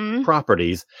different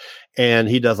properties, and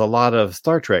he does a lot of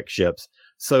Star Trek ships.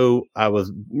 So I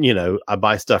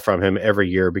buy stuff from him every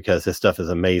year because his stuff is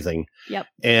amazing. Yep.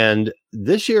 And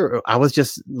this year I was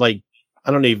just like,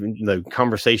 I don't even know,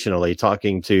 conversationally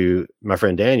talking to my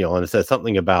friend Daniel, and it said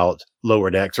something about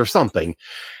Lower Decks or something,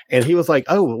 and he was like,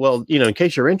 "Oh, well, in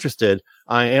case you're interested,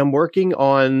 I am working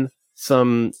on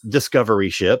some Discovery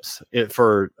ships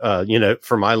for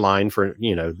my line for,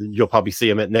 you'll probably see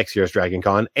them at next year's Dragon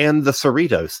Con, and the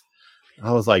Cerritos."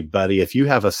 I was like, buddy, if you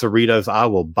have a Cerritos, I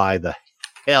will buy the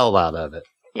hell out of it.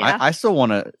 Yeah. I still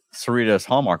want a Cerritos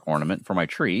Hallmark ornament for my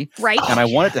tree. Right. And I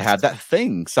want it to have that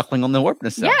thing suckling on the warp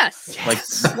nacelle. Yes.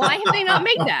 Like, why have they not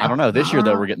made that? I don't know. This year,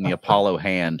 though, we're getting the Apollo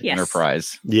hand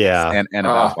Enterprise. Yeah. And a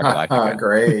Battlestar Galactica.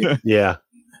 Great. Yeah.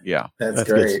 Yeah. That's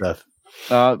great. Good stuff.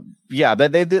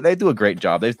 They do a great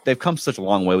job. They've come such a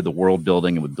long way with the world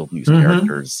building and with building these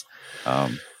characters.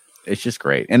 It's just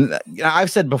great. And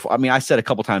I've said before, I said a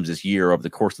couple times this year over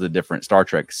the course of the different Star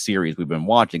Trek series we've been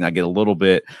watching, I get a little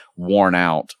bit worn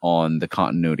out on the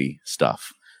continuity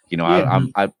stuff.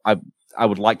 I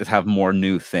would like to have more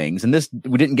new things. And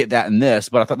we didn't get that in this,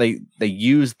 but I thought they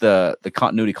used the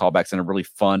continuity callbacks in a really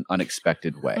fun,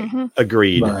 unexpected way.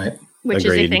 Agreed. Right. Which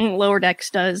is a thing Lower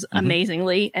Decks does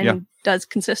amazingly and does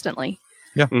consistently.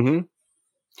 Yeah.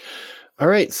 All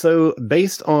right. So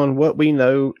based on what we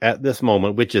know at this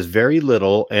moment, which is very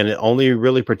little, and it only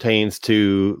really pertains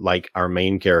to like our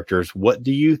main characters, what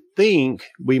do you think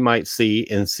we might see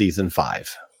in season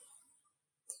 5?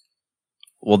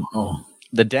 Well,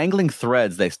 the dangling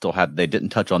threads they didn't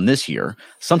touch on this year.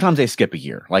 Sometimes they skip a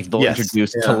year. Like they'll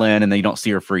introduce T'Lyn and then you don't see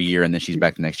her for a year and then she's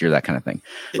back next year, that kind of thing.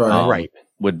 Right.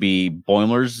 Would be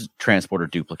Boimler's transporter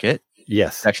duplicate.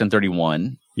 Yes. Section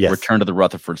 31. Yes. Return to the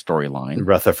Rutherford storyline.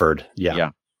 Rutherford.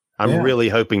 Yeah. I'm really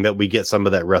hoping that we get some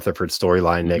of that Rutherford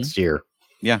storyline next year.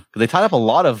 Yeah. Because they tied up a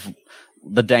lot of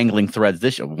the dangling threads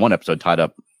this year. One episode tied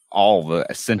up all the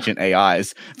sentient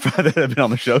AIs that have been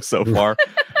on the show so far.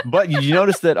 But you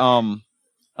notice that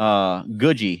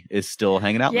Guji is still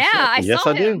hanging out. Yeah, I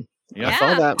saw him. I do. Yeah. I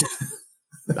saw that.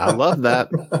 I love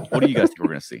that. What do you guys think we're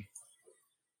going to see?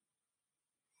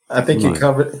 I think you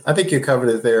covered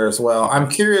it there as well. I'm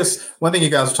curious. One thing you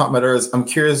guys were talking about earlier is I'm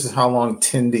curious how long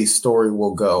Tendy's story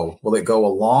will go. Will it go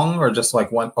along or just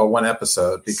like one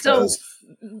episode? Because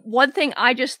one thing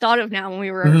I just thought of now when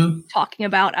we were talking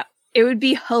about it would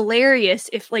be hilarious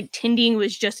if like Tendy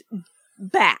was just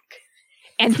back,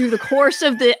 and through the course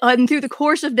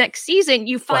of next season,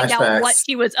 you find out what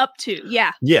she was up to.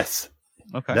 Yeah. Yes.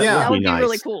 Okay. That would be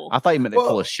really cool. I thought you meant they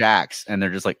pull a Shax and they're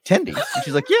just like Tendy. And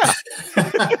she's like, yeah.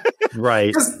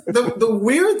 Right. The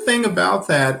weird thing about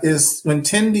that is when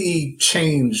Tendy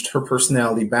changed her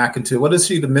personality back into, what is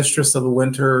she, the mistress of the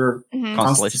winter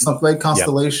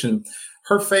constellation? Yep.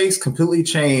 Her face completely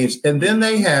changed. And then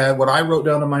they had what I wrote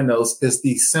down in my notes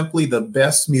is simply the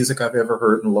best music I've ever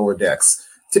heard in Lower Decks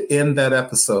to end that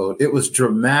episode. It was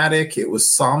dramatic. It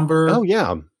was somber. Oh,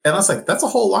 yeah. And I was like, that's a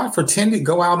whole lot for Tendy to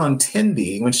go out on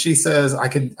Tendy when she says,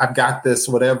 I've got this,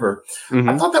 whatever.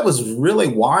 I thought that was really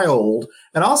wild.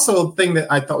 And also the thing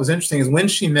that I thought was interesting is when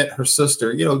she met her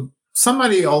sister,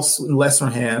 somebody else in lesser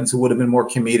hands who would have been more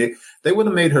comedic, they would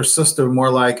have made her sister more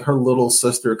like her little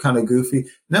sister, kind of goofy.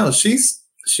 No, she's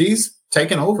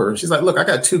taken over. She's like, look, I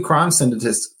got 2 crime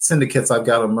syndicates I've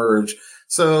got to merge.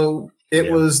 So it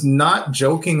was not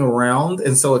joking around.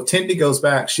 And so if Tendy goes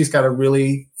back, she's got to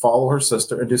really follow her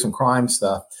sister and do some crime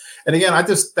stuff. And again,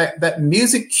 that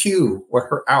music cue where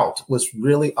her out was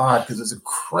really odd because it's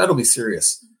incredibly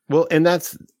serious. Well, and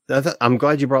that's I'm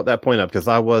glad you brought that point up because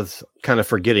I was kind of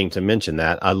forgetting to mention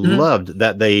that. I loved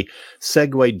that they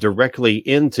segued directly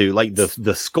into like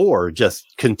the score just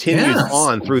continues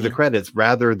on through the credits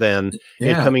rather than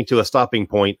it coming to a stopping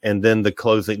point and then the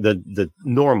closing, the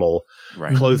normal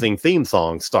closing theme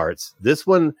song starts. This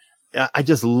one, I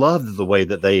just loved the way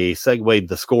that they segued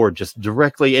the score just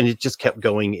directly and it just kept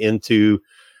going into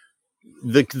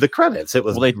the credits. It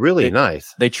was really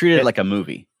nice. They treated it like a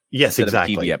movie. Yes,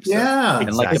 exactly. TV episode. Yeah,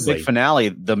 and like the big finale,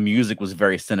 the music was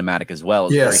very cinematic as well.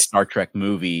 It was very Star Trek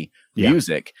movie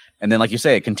music, and then like you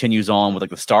say, it continues on with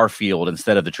like the Starfield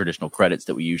instead of the traditional credits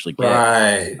that we usually get.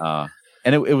 Right.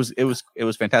 And it was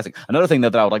fantastic. Another thing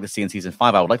that I would like to see in season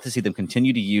 5, I would like to see them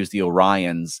continue to use the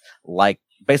Orions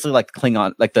basically like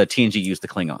Klingon, like the TNG used the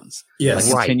Klingons.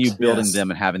 Yes, like continue building them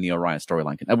and having the Orion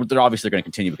storyline. They're obviously going to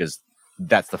continue because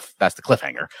that's the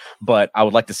cliffhanger, but I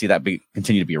would like to see that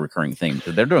continue to be a recurring theme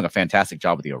because they're doing a fantastic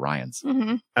job with the Orions.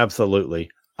 Mm-hmm.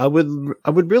 Absolutely. I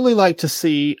would really like to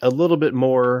see a little bit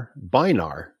more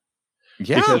Binar.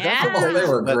 They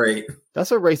were great.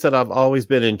 That's a race that I've always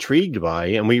been intrigued by,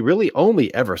 and we really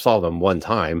only ever saw them one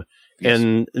time. Yes.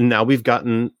 And now we've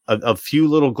gotten a few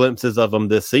little glimpses of them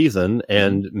this season,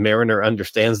 and Mariner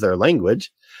understands their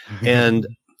language, and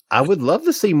I would love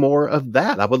to see more of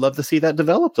that. I would love to see that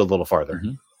developed a little farther.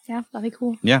 Mm-hmm. Yeah, that'd be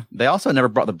cool. Yeah, they also never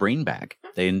brought the Breen back.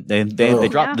 They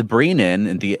dropped the Breen in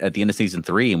at the end of season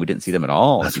 3, and we didn't see them at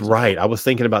all. That's right. I was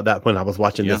thinking about that when I was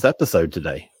watching this episode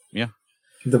today. Yeah,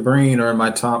 the Breen are in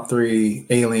my top 3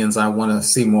 aliens I want to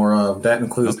see more of. That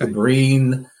includes the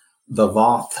Breen, the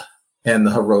Voth, and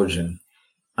the Herosian.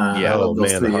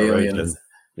 Those 3 aliens.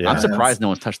 Yeah, I'm surprised no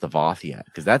one's touched the Voth yet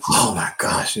because that's my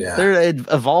gosh, they're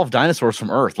evolved dinosaurs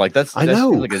from Earth. Like that seems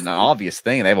like an obvious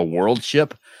thing. They have a world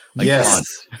ship. Like,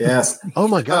 yes. Oh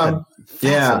my god,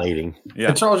 fascinating. Yeah.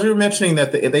 And Charles, you were mentioning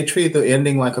that they treat the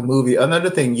ending like a movie. Another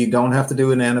thing you don't have to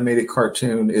do an animated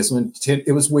cartoon is when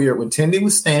it was weird when Tendi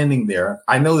was standing there.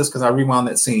 I know this because I rewound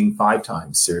that scene 5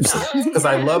 times seriously because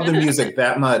I love the music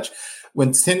that much. When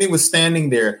Tendi was standing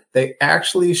there, they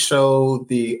actually showed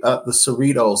the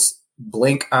Cerritos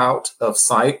blink out of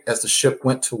sight as the ship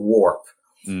went to warp.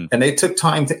 And they took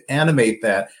time to animate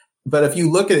that. But if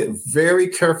you look at it very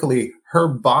carefully, her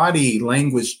body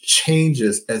language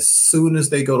changes as soon as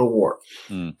they go to warp.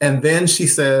 And then she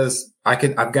says,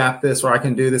 I've got this, or I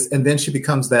can do this. And then she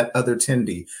becomes that other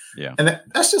Tendi. Yeah. And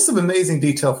that's just some amazing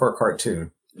detail for a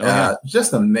cartoon.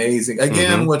 Just amazing.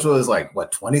 Again, which was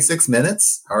 26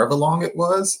 minutes, however long it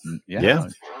was. Yeah.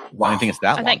 Wow. I think it's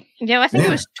that long. I think it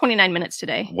was 29 minutes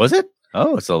today. Was it?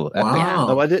 Oh, so wow.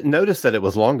 Oh, I didn't notice that it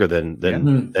was longer than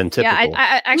typical. Yeah,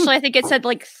 I actually think it said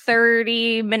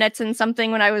 30 minutes and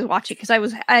something when I was watching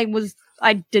because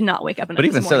I did not wake up. But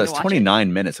even so, it's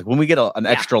 29 minutes. Like when we get an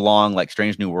extra long, like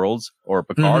Strange New Worlds or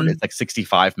Picard, it's like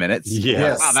 65 minutes.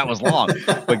 Yes. Wow, that was long.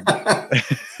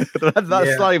 But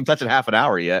that's not even touching half an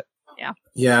hour yet.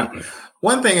 Yeah.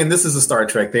 One thing, and this is a Star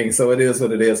Trek thing, so it is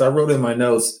what it is. I wrote in my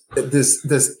notes,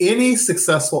 does any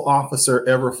successful officer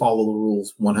ever follow the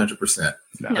rules 100%?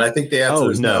 No. And I think the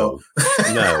answer is no.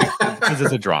 No. Because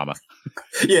it's a drama.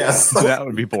 Yes. That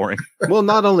would be boring. Well,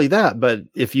 not only that, but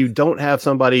if you don't have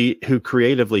somebody who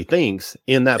creatively thinks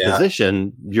in that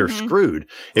position, you're screwed.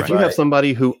 If you have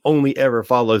somebody who only ever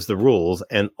follows the rules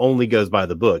and only goes by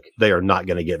the book, they are not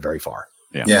going to get very far.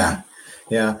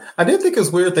 Yeah, I did think it was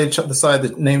weird they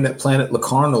decided to name that planet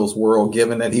Locarno's world,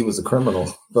 given that he was a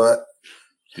criminal. But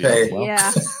hey,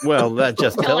 well, that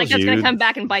just tells that's you going to come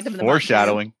back and bite them in the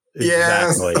foreshadowing.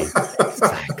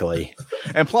 Exactly.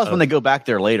 And plus, when they go back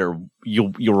there later,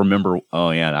 you'll remember. Oh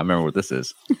yeah, I remember what this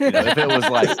is. If it was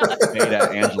like made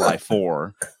at Angeli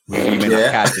 4, you may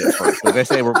not catch it first. But they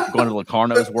say we're going to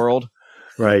Locarno's world,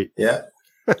 right? Yeah,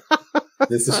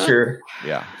 this is true.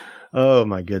 Yeah. Oh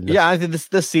my goodness! Yeah, I think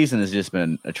this season has just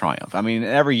been a triumph. I mean,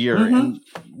 every year, and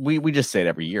we just say it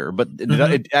every year, but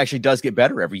it actually does get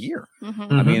better every year.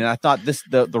 I mean, I thought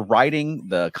the writing,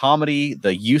 the comedy,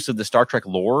 the use of the Star Trek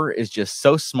lore is just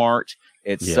so smart.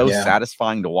 It's so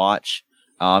satisfying to watch.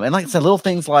 And like I said, little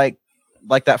things like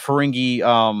that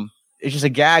Ferengi. It's just a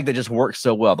gag that just works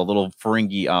so well. The little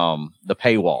Ferengi, the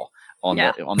paywall on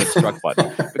the struck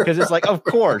button, because it's like, of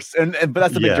course, but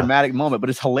that's a big dramatic moment,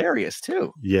 but it's hilarious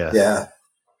too. Yeah.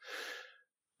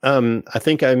 I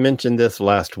think I mentioned this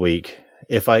last week.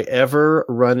 If I ever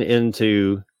run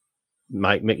into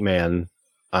Mike McMahon,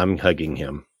 I'm hugging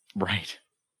him. Right.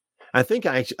 I think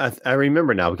I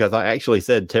remember now because I actually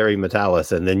said Terry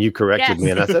Metalis, and then you corrected me,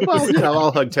 and I said, "Well,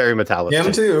 I'll hug Terry Metalis."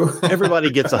 Him too.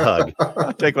 Everybody gets a hug.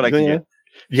 I'll take what I can get.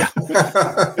 Yeah.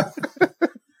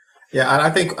 Yeah, and I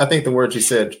think the word you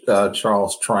said,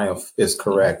 Charles, triumph, is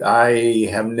correct. I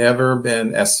have never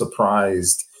been as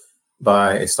surprised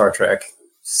by a Star Trek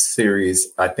series,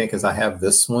 I think, as I have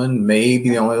this one. Maybe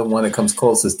the only one that comes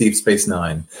close is Deep Space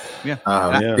Nine.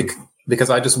 Yeah. Because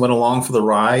I just went along for the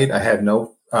ride. I had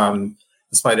no,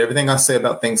 despite everything I say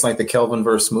about things like the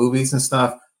Kelvinverse movies and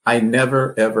stuff, I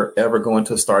never, ever, ever go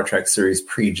into a Star Trek series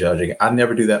prejudging. I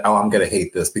never do that. Oh, I'm going to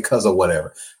hate this because of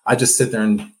whatever. I just sit there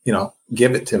and,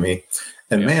 give it to me.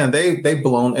 And man, they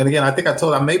blown. And again, I think I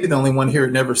told I'm maybe the only one here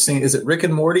never seen. Is it Rick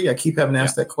and Morty? I keep having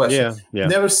asked that question. Yeah.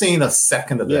 Never seen a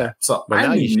second of that. So but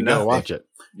now I you should nothing. go watch it.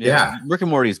 Yeah. Rick and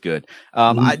Morty is good.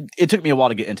 It took me a while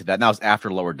to get into that. And that was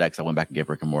after Lower Decks. I went back and gave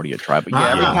Rick and Morty a try. But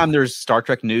every time there's Star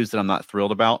Trek news that I'm not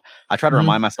thrilled about, I try to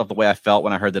remind myself the way I felt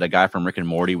when I heard that a guy from Rick and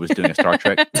Morty was doing a Star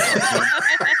Trek.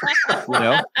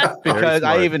 Because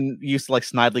I even used to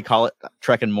snidely call it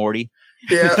Trek and Morty.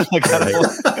 Yeah.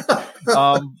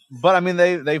 But I mean,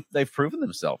 they've proven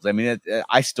themselves. I mean,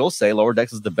 I still say Lower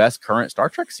Decks is the best current Star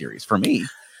Trek series for me.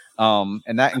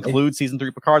 And that includes season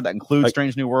 3 Picard. That includes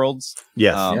Strange New Worlds.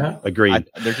 Yes, agreed.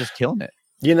 They're just killing it.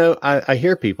 I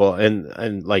hear people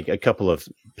and like a couple of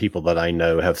people that I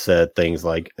know have said things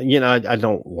like, I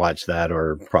don't watch that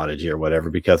or Prodigy or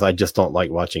whatever because I just don't like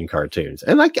watching cartoons.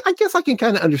 And I guess I can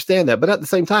kind of understand that. But at the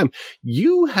same time,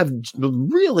 you have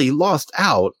really lost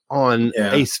out on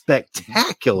a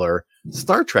spectacular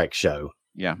Star Trek show.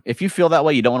 Yeah. If you feel that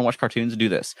way, you don't want to watch cartoons, do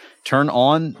this. Turn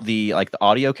on the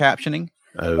audio captioning.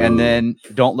 And then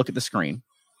don't look at the screen,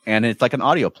 and it's like an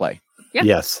audio play. Yeah.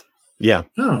 Yes. Yeah.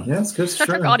 Oh, yeah, it's good. Star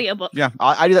Trek audiobook. Yeah,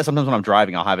 I do that sometimes when I'm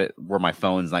driving. I'll have it where my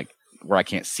phone's where I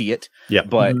can't see it. Yeah,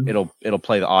 but it'll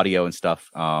play the audio and stuff.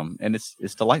 And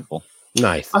it's delightful.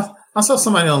 Nice. I saw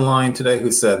somebody online today who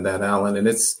said that, Alan, and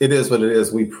it is what it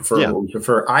is. We prefer what we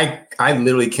prefer. I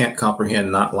literally can't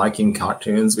comprehend not liking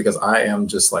cartoons because I am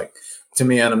just to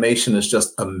me, animation is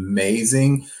just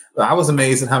amazing. I was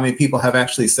amazed at how many people have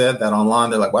actually said that online.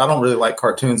 They're like, well, I don't really like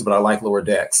cartoons, but I like Lower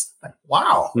Decks.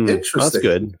 Wow. Interesting. That's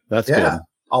good. That's good.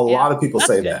 A lot of people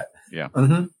say that. Yeah.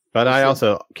 Mm-hmm. But I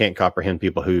also can't comprehend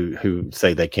people who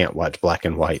say they can't watch black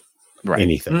and white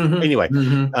anything. Mm-hmm. Anyway,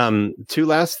 two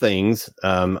last things.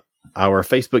 Our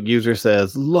Facebook user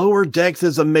says, Lower Decks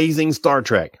is amazing Star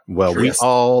Trek. Well, we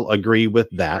all agree with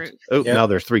that. Now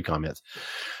there's 3 comments.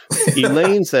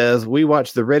 Elaine says, we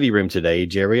watched the Ready Room today.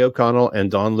 Jerry O'Connell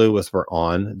and Dawn Lewis were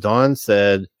on. Dawn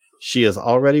said she is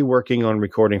already working on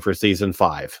recording for season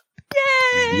 5.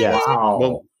 Yay! Yes. Wow.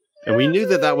 Well, and we knew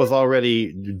that was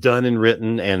already done and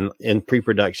written and in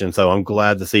pre-production. So I'm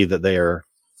glad to see that they are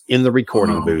in the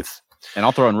recording booth. And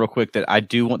I'll throw in real quick that I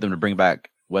do want them to bring back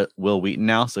Will Wheaton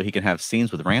now so he can have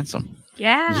scenes with Ransom.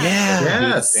 Yeah.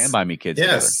 Yes. Stand By Me kids.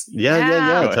 Yes.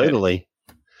 Yeah, totally.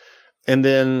 And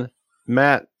then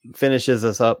Matt finishes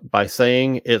us up by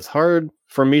saying, it's hard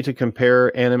for me to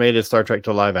compare animated Star Trek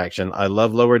to live action. I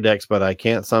love Lower Decks, but I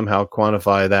can't somehow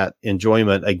quantify that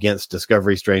enjoyment against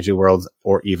Discovery, Strange New Worlds,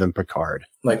 or even Picard.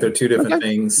 Like they're two different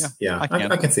things. Yeah, I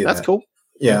can see that. That's cool.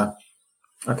 Yeah,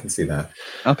 I can see that.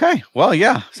 Okay. Well,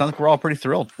 yeah. Sounds like we're all pretty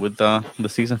thrilled with the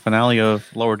season finale of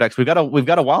Lower Decks. We've got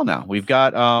a while now. We've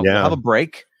got we'll have a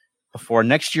break. Before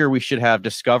next year, we should have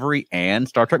Discovery and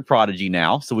Star Trek Prodigy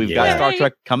now. So we've got Star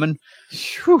Trek coming.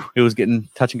 Whew, it was getting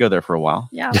touch and go there for a while.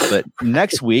 Yeah. But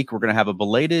next week, we're going to have a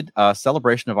belated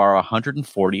celebration of our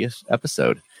 140th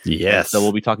episode. Yes. So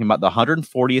we'll be talking about the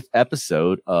 140th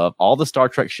episode of all the Star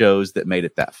Trek shows that made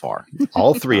it that far.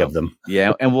 All 3 of them.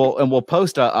 Yeah. And we'll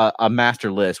post a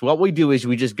master list. What we do is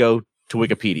we just go to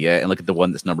Wikipedia and look at the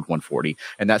one that's numbered 140.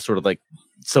 And that's sort of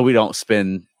so we don't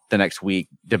spend the next week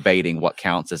debating what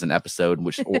counts as an episode,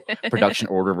 which production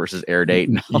order versus air date,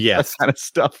 and all that kind of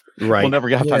stuff. Right. We'll never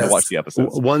have time to watch the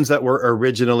episodes. Ones that were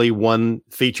originally one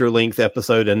feature-length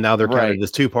episode, and now they're counted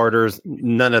as 2-parters.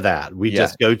 None of that. We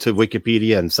just go to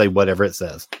Wikipedia and say whatever it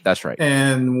says. That's right.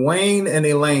 And Wayne and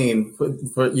Elaine,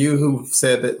 for you who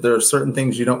said that there are certain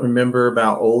things you don't remember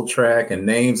about old Trek and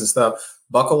names and stuff,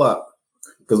 buckle up.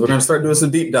 Because we're going to start doing some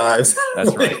deep dives.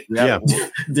 That's right.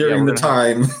 During the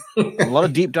time. A lot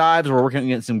of deep dives. We're working to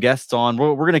get some guests on.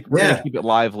 We're going to keep it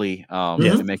lively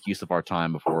and make use of our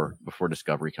time before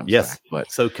Discovery comes back. But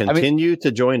so continue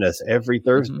to join us every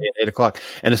Thursday at 8:00,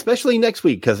 and especially next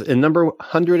week, because in number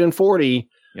 140,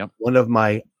 one of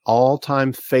my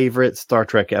all-time favorite Star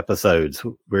Trek episodes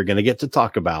we're going to get to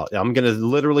talk about. I'm going to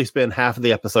literally spend half of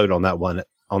the episode on that one.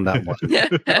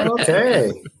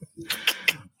 Okay.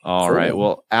 All right.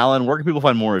 Well, Alan, where can people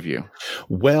find more of you?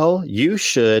 Well, you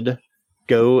should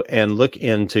go and look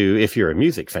into, if you're a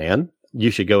music fan, you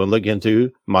should go and look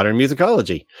into modern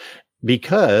musicology,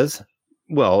 because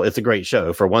Well, it's a great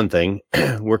show, for one thing.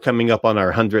 We're coming up on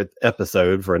our 100th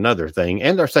episode for another thing,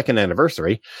 and our second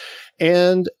anniversary.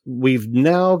 And we've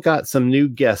now got some new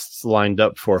guests lined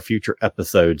up for future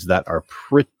episodes that are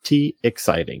pretty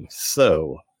exciting.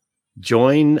 So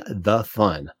join the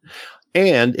fun.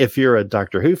 And if you're a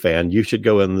Doctor Who fan, you should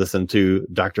go and listen to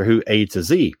Doctor Who A to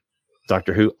Z,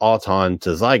 Doctor Who Auton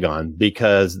to Zygon,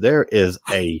 because there is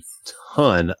a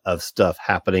ton of stuff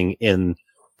happening in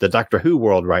the Doctor Who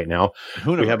world right now.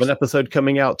 We have an episode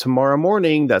coming out tomorrow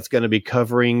morning that's going to be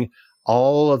covering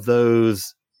all of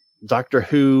those Doctor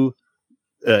Who.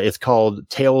 It's called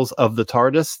Tales of the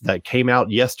TARDIS that came out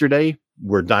yesterday.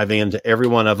 We're diving into every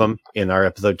one of them in our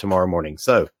episode tomorrow morning.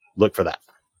 So look for that.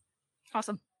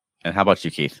 Awesome. And how about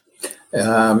you, Keith?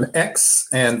 X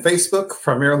and Facebook,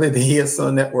 primarily the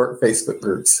ESO Network Facebook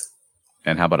groups.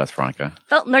 And how about us, Veronica?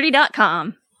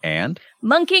 FeltNerdy.com. And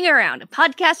Monkeying Around, a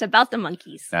podcast about the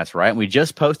monkeys. that's right. We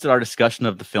just posted our discussion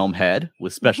of the film Head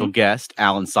with special guest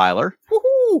Alan Seiler.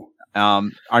 Woohoo!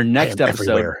 Our next episode,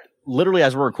 Everywhere. literally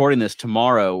as we're recording this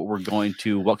tomorrow, we're going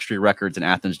to Walk Street Records in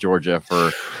Athens, Georgia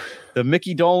for the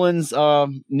Mickey Dolenz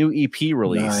new EP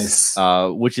release,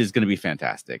 which is going to be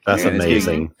fantastic. That's And it's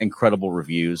amazing. getting incredible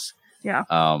reviews. Yeah.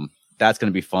 That's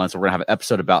going to be fun. So we're going to have an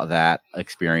episode about that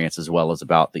experience as well as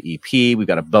about the EP. We've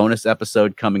got a bonus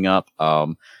episode coming up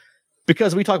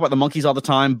because we talk about the monkeys all the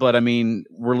time. But I mean,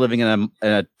 we're living in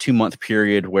a 2-month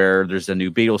period where there's a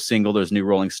new Beatles single, there's a new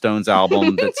Rolling Stones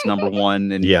album that's number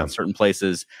one in certain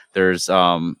places. There's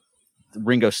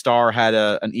Ringo Starr had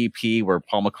an EP where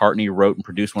Paul McCartney wrote and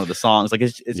produced one of the songs. Like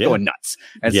it's going nuts.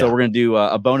 And so we're going to do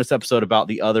a bonus episode about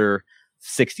the other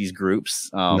 60s groups.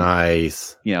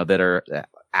 Nice. That are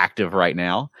active right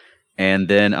now, and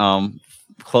then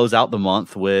close out the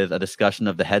month with a discussion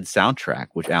of the Head soundtrack,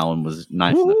 which Alan was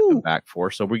nice enough to come back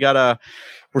for. So we're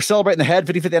celebrating the Head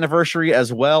 55th anniversary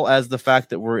as well as the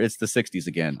fact that it's the 60s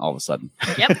again all of a sudden.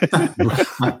 Yep.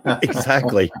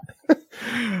 Exactly.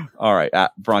 All right,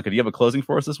 Veronica, do you have a closing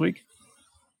for us this week?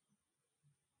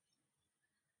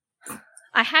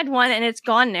 I had one and it's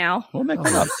gone now. We'll make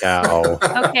one up. Cow.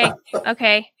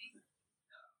 Okay.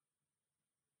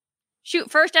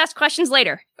 Shoot first, ask questions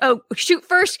later. Oh, shoot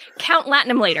first, count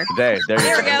Latinum later. There we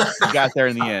go. You got there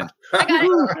in the end. I got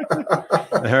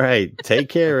it. All right. Take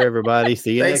care, everybody.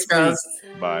 See you Thanks, next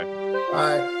week. guys. Bye.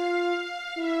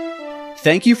 Bye.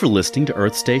 Thank you for listening to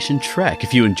Earth Station Trek.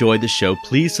 If you enjoyed the show,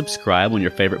 please subscribe on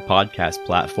your favorite podcast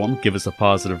platform. Give us a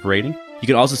positive rating. You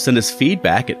can also send us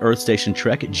feedback at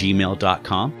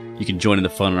earthstationtrek@gmail.com. You can join in the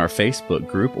fun on our Facebook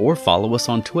group or follow us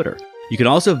on Twitter. You can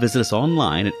also visit us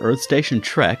online at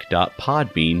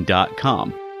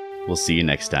earthstationtrek.podbean.com. We'll see you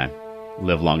next time.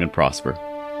 Live long and prosper.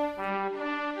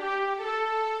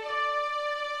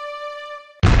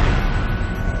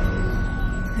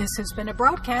 This has been a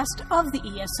broadcast of the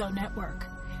ESO Network.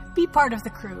 Be part of the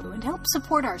crew and help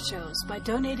support our shows by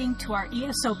donating to our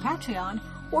ESO Patreon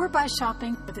or by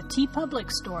shopping at the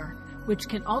TeePublic store, which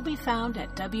can all be found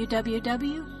at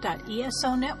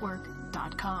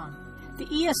www.esonetwork.com. The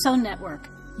ESO Network,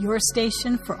 your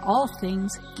station for all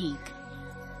things geek.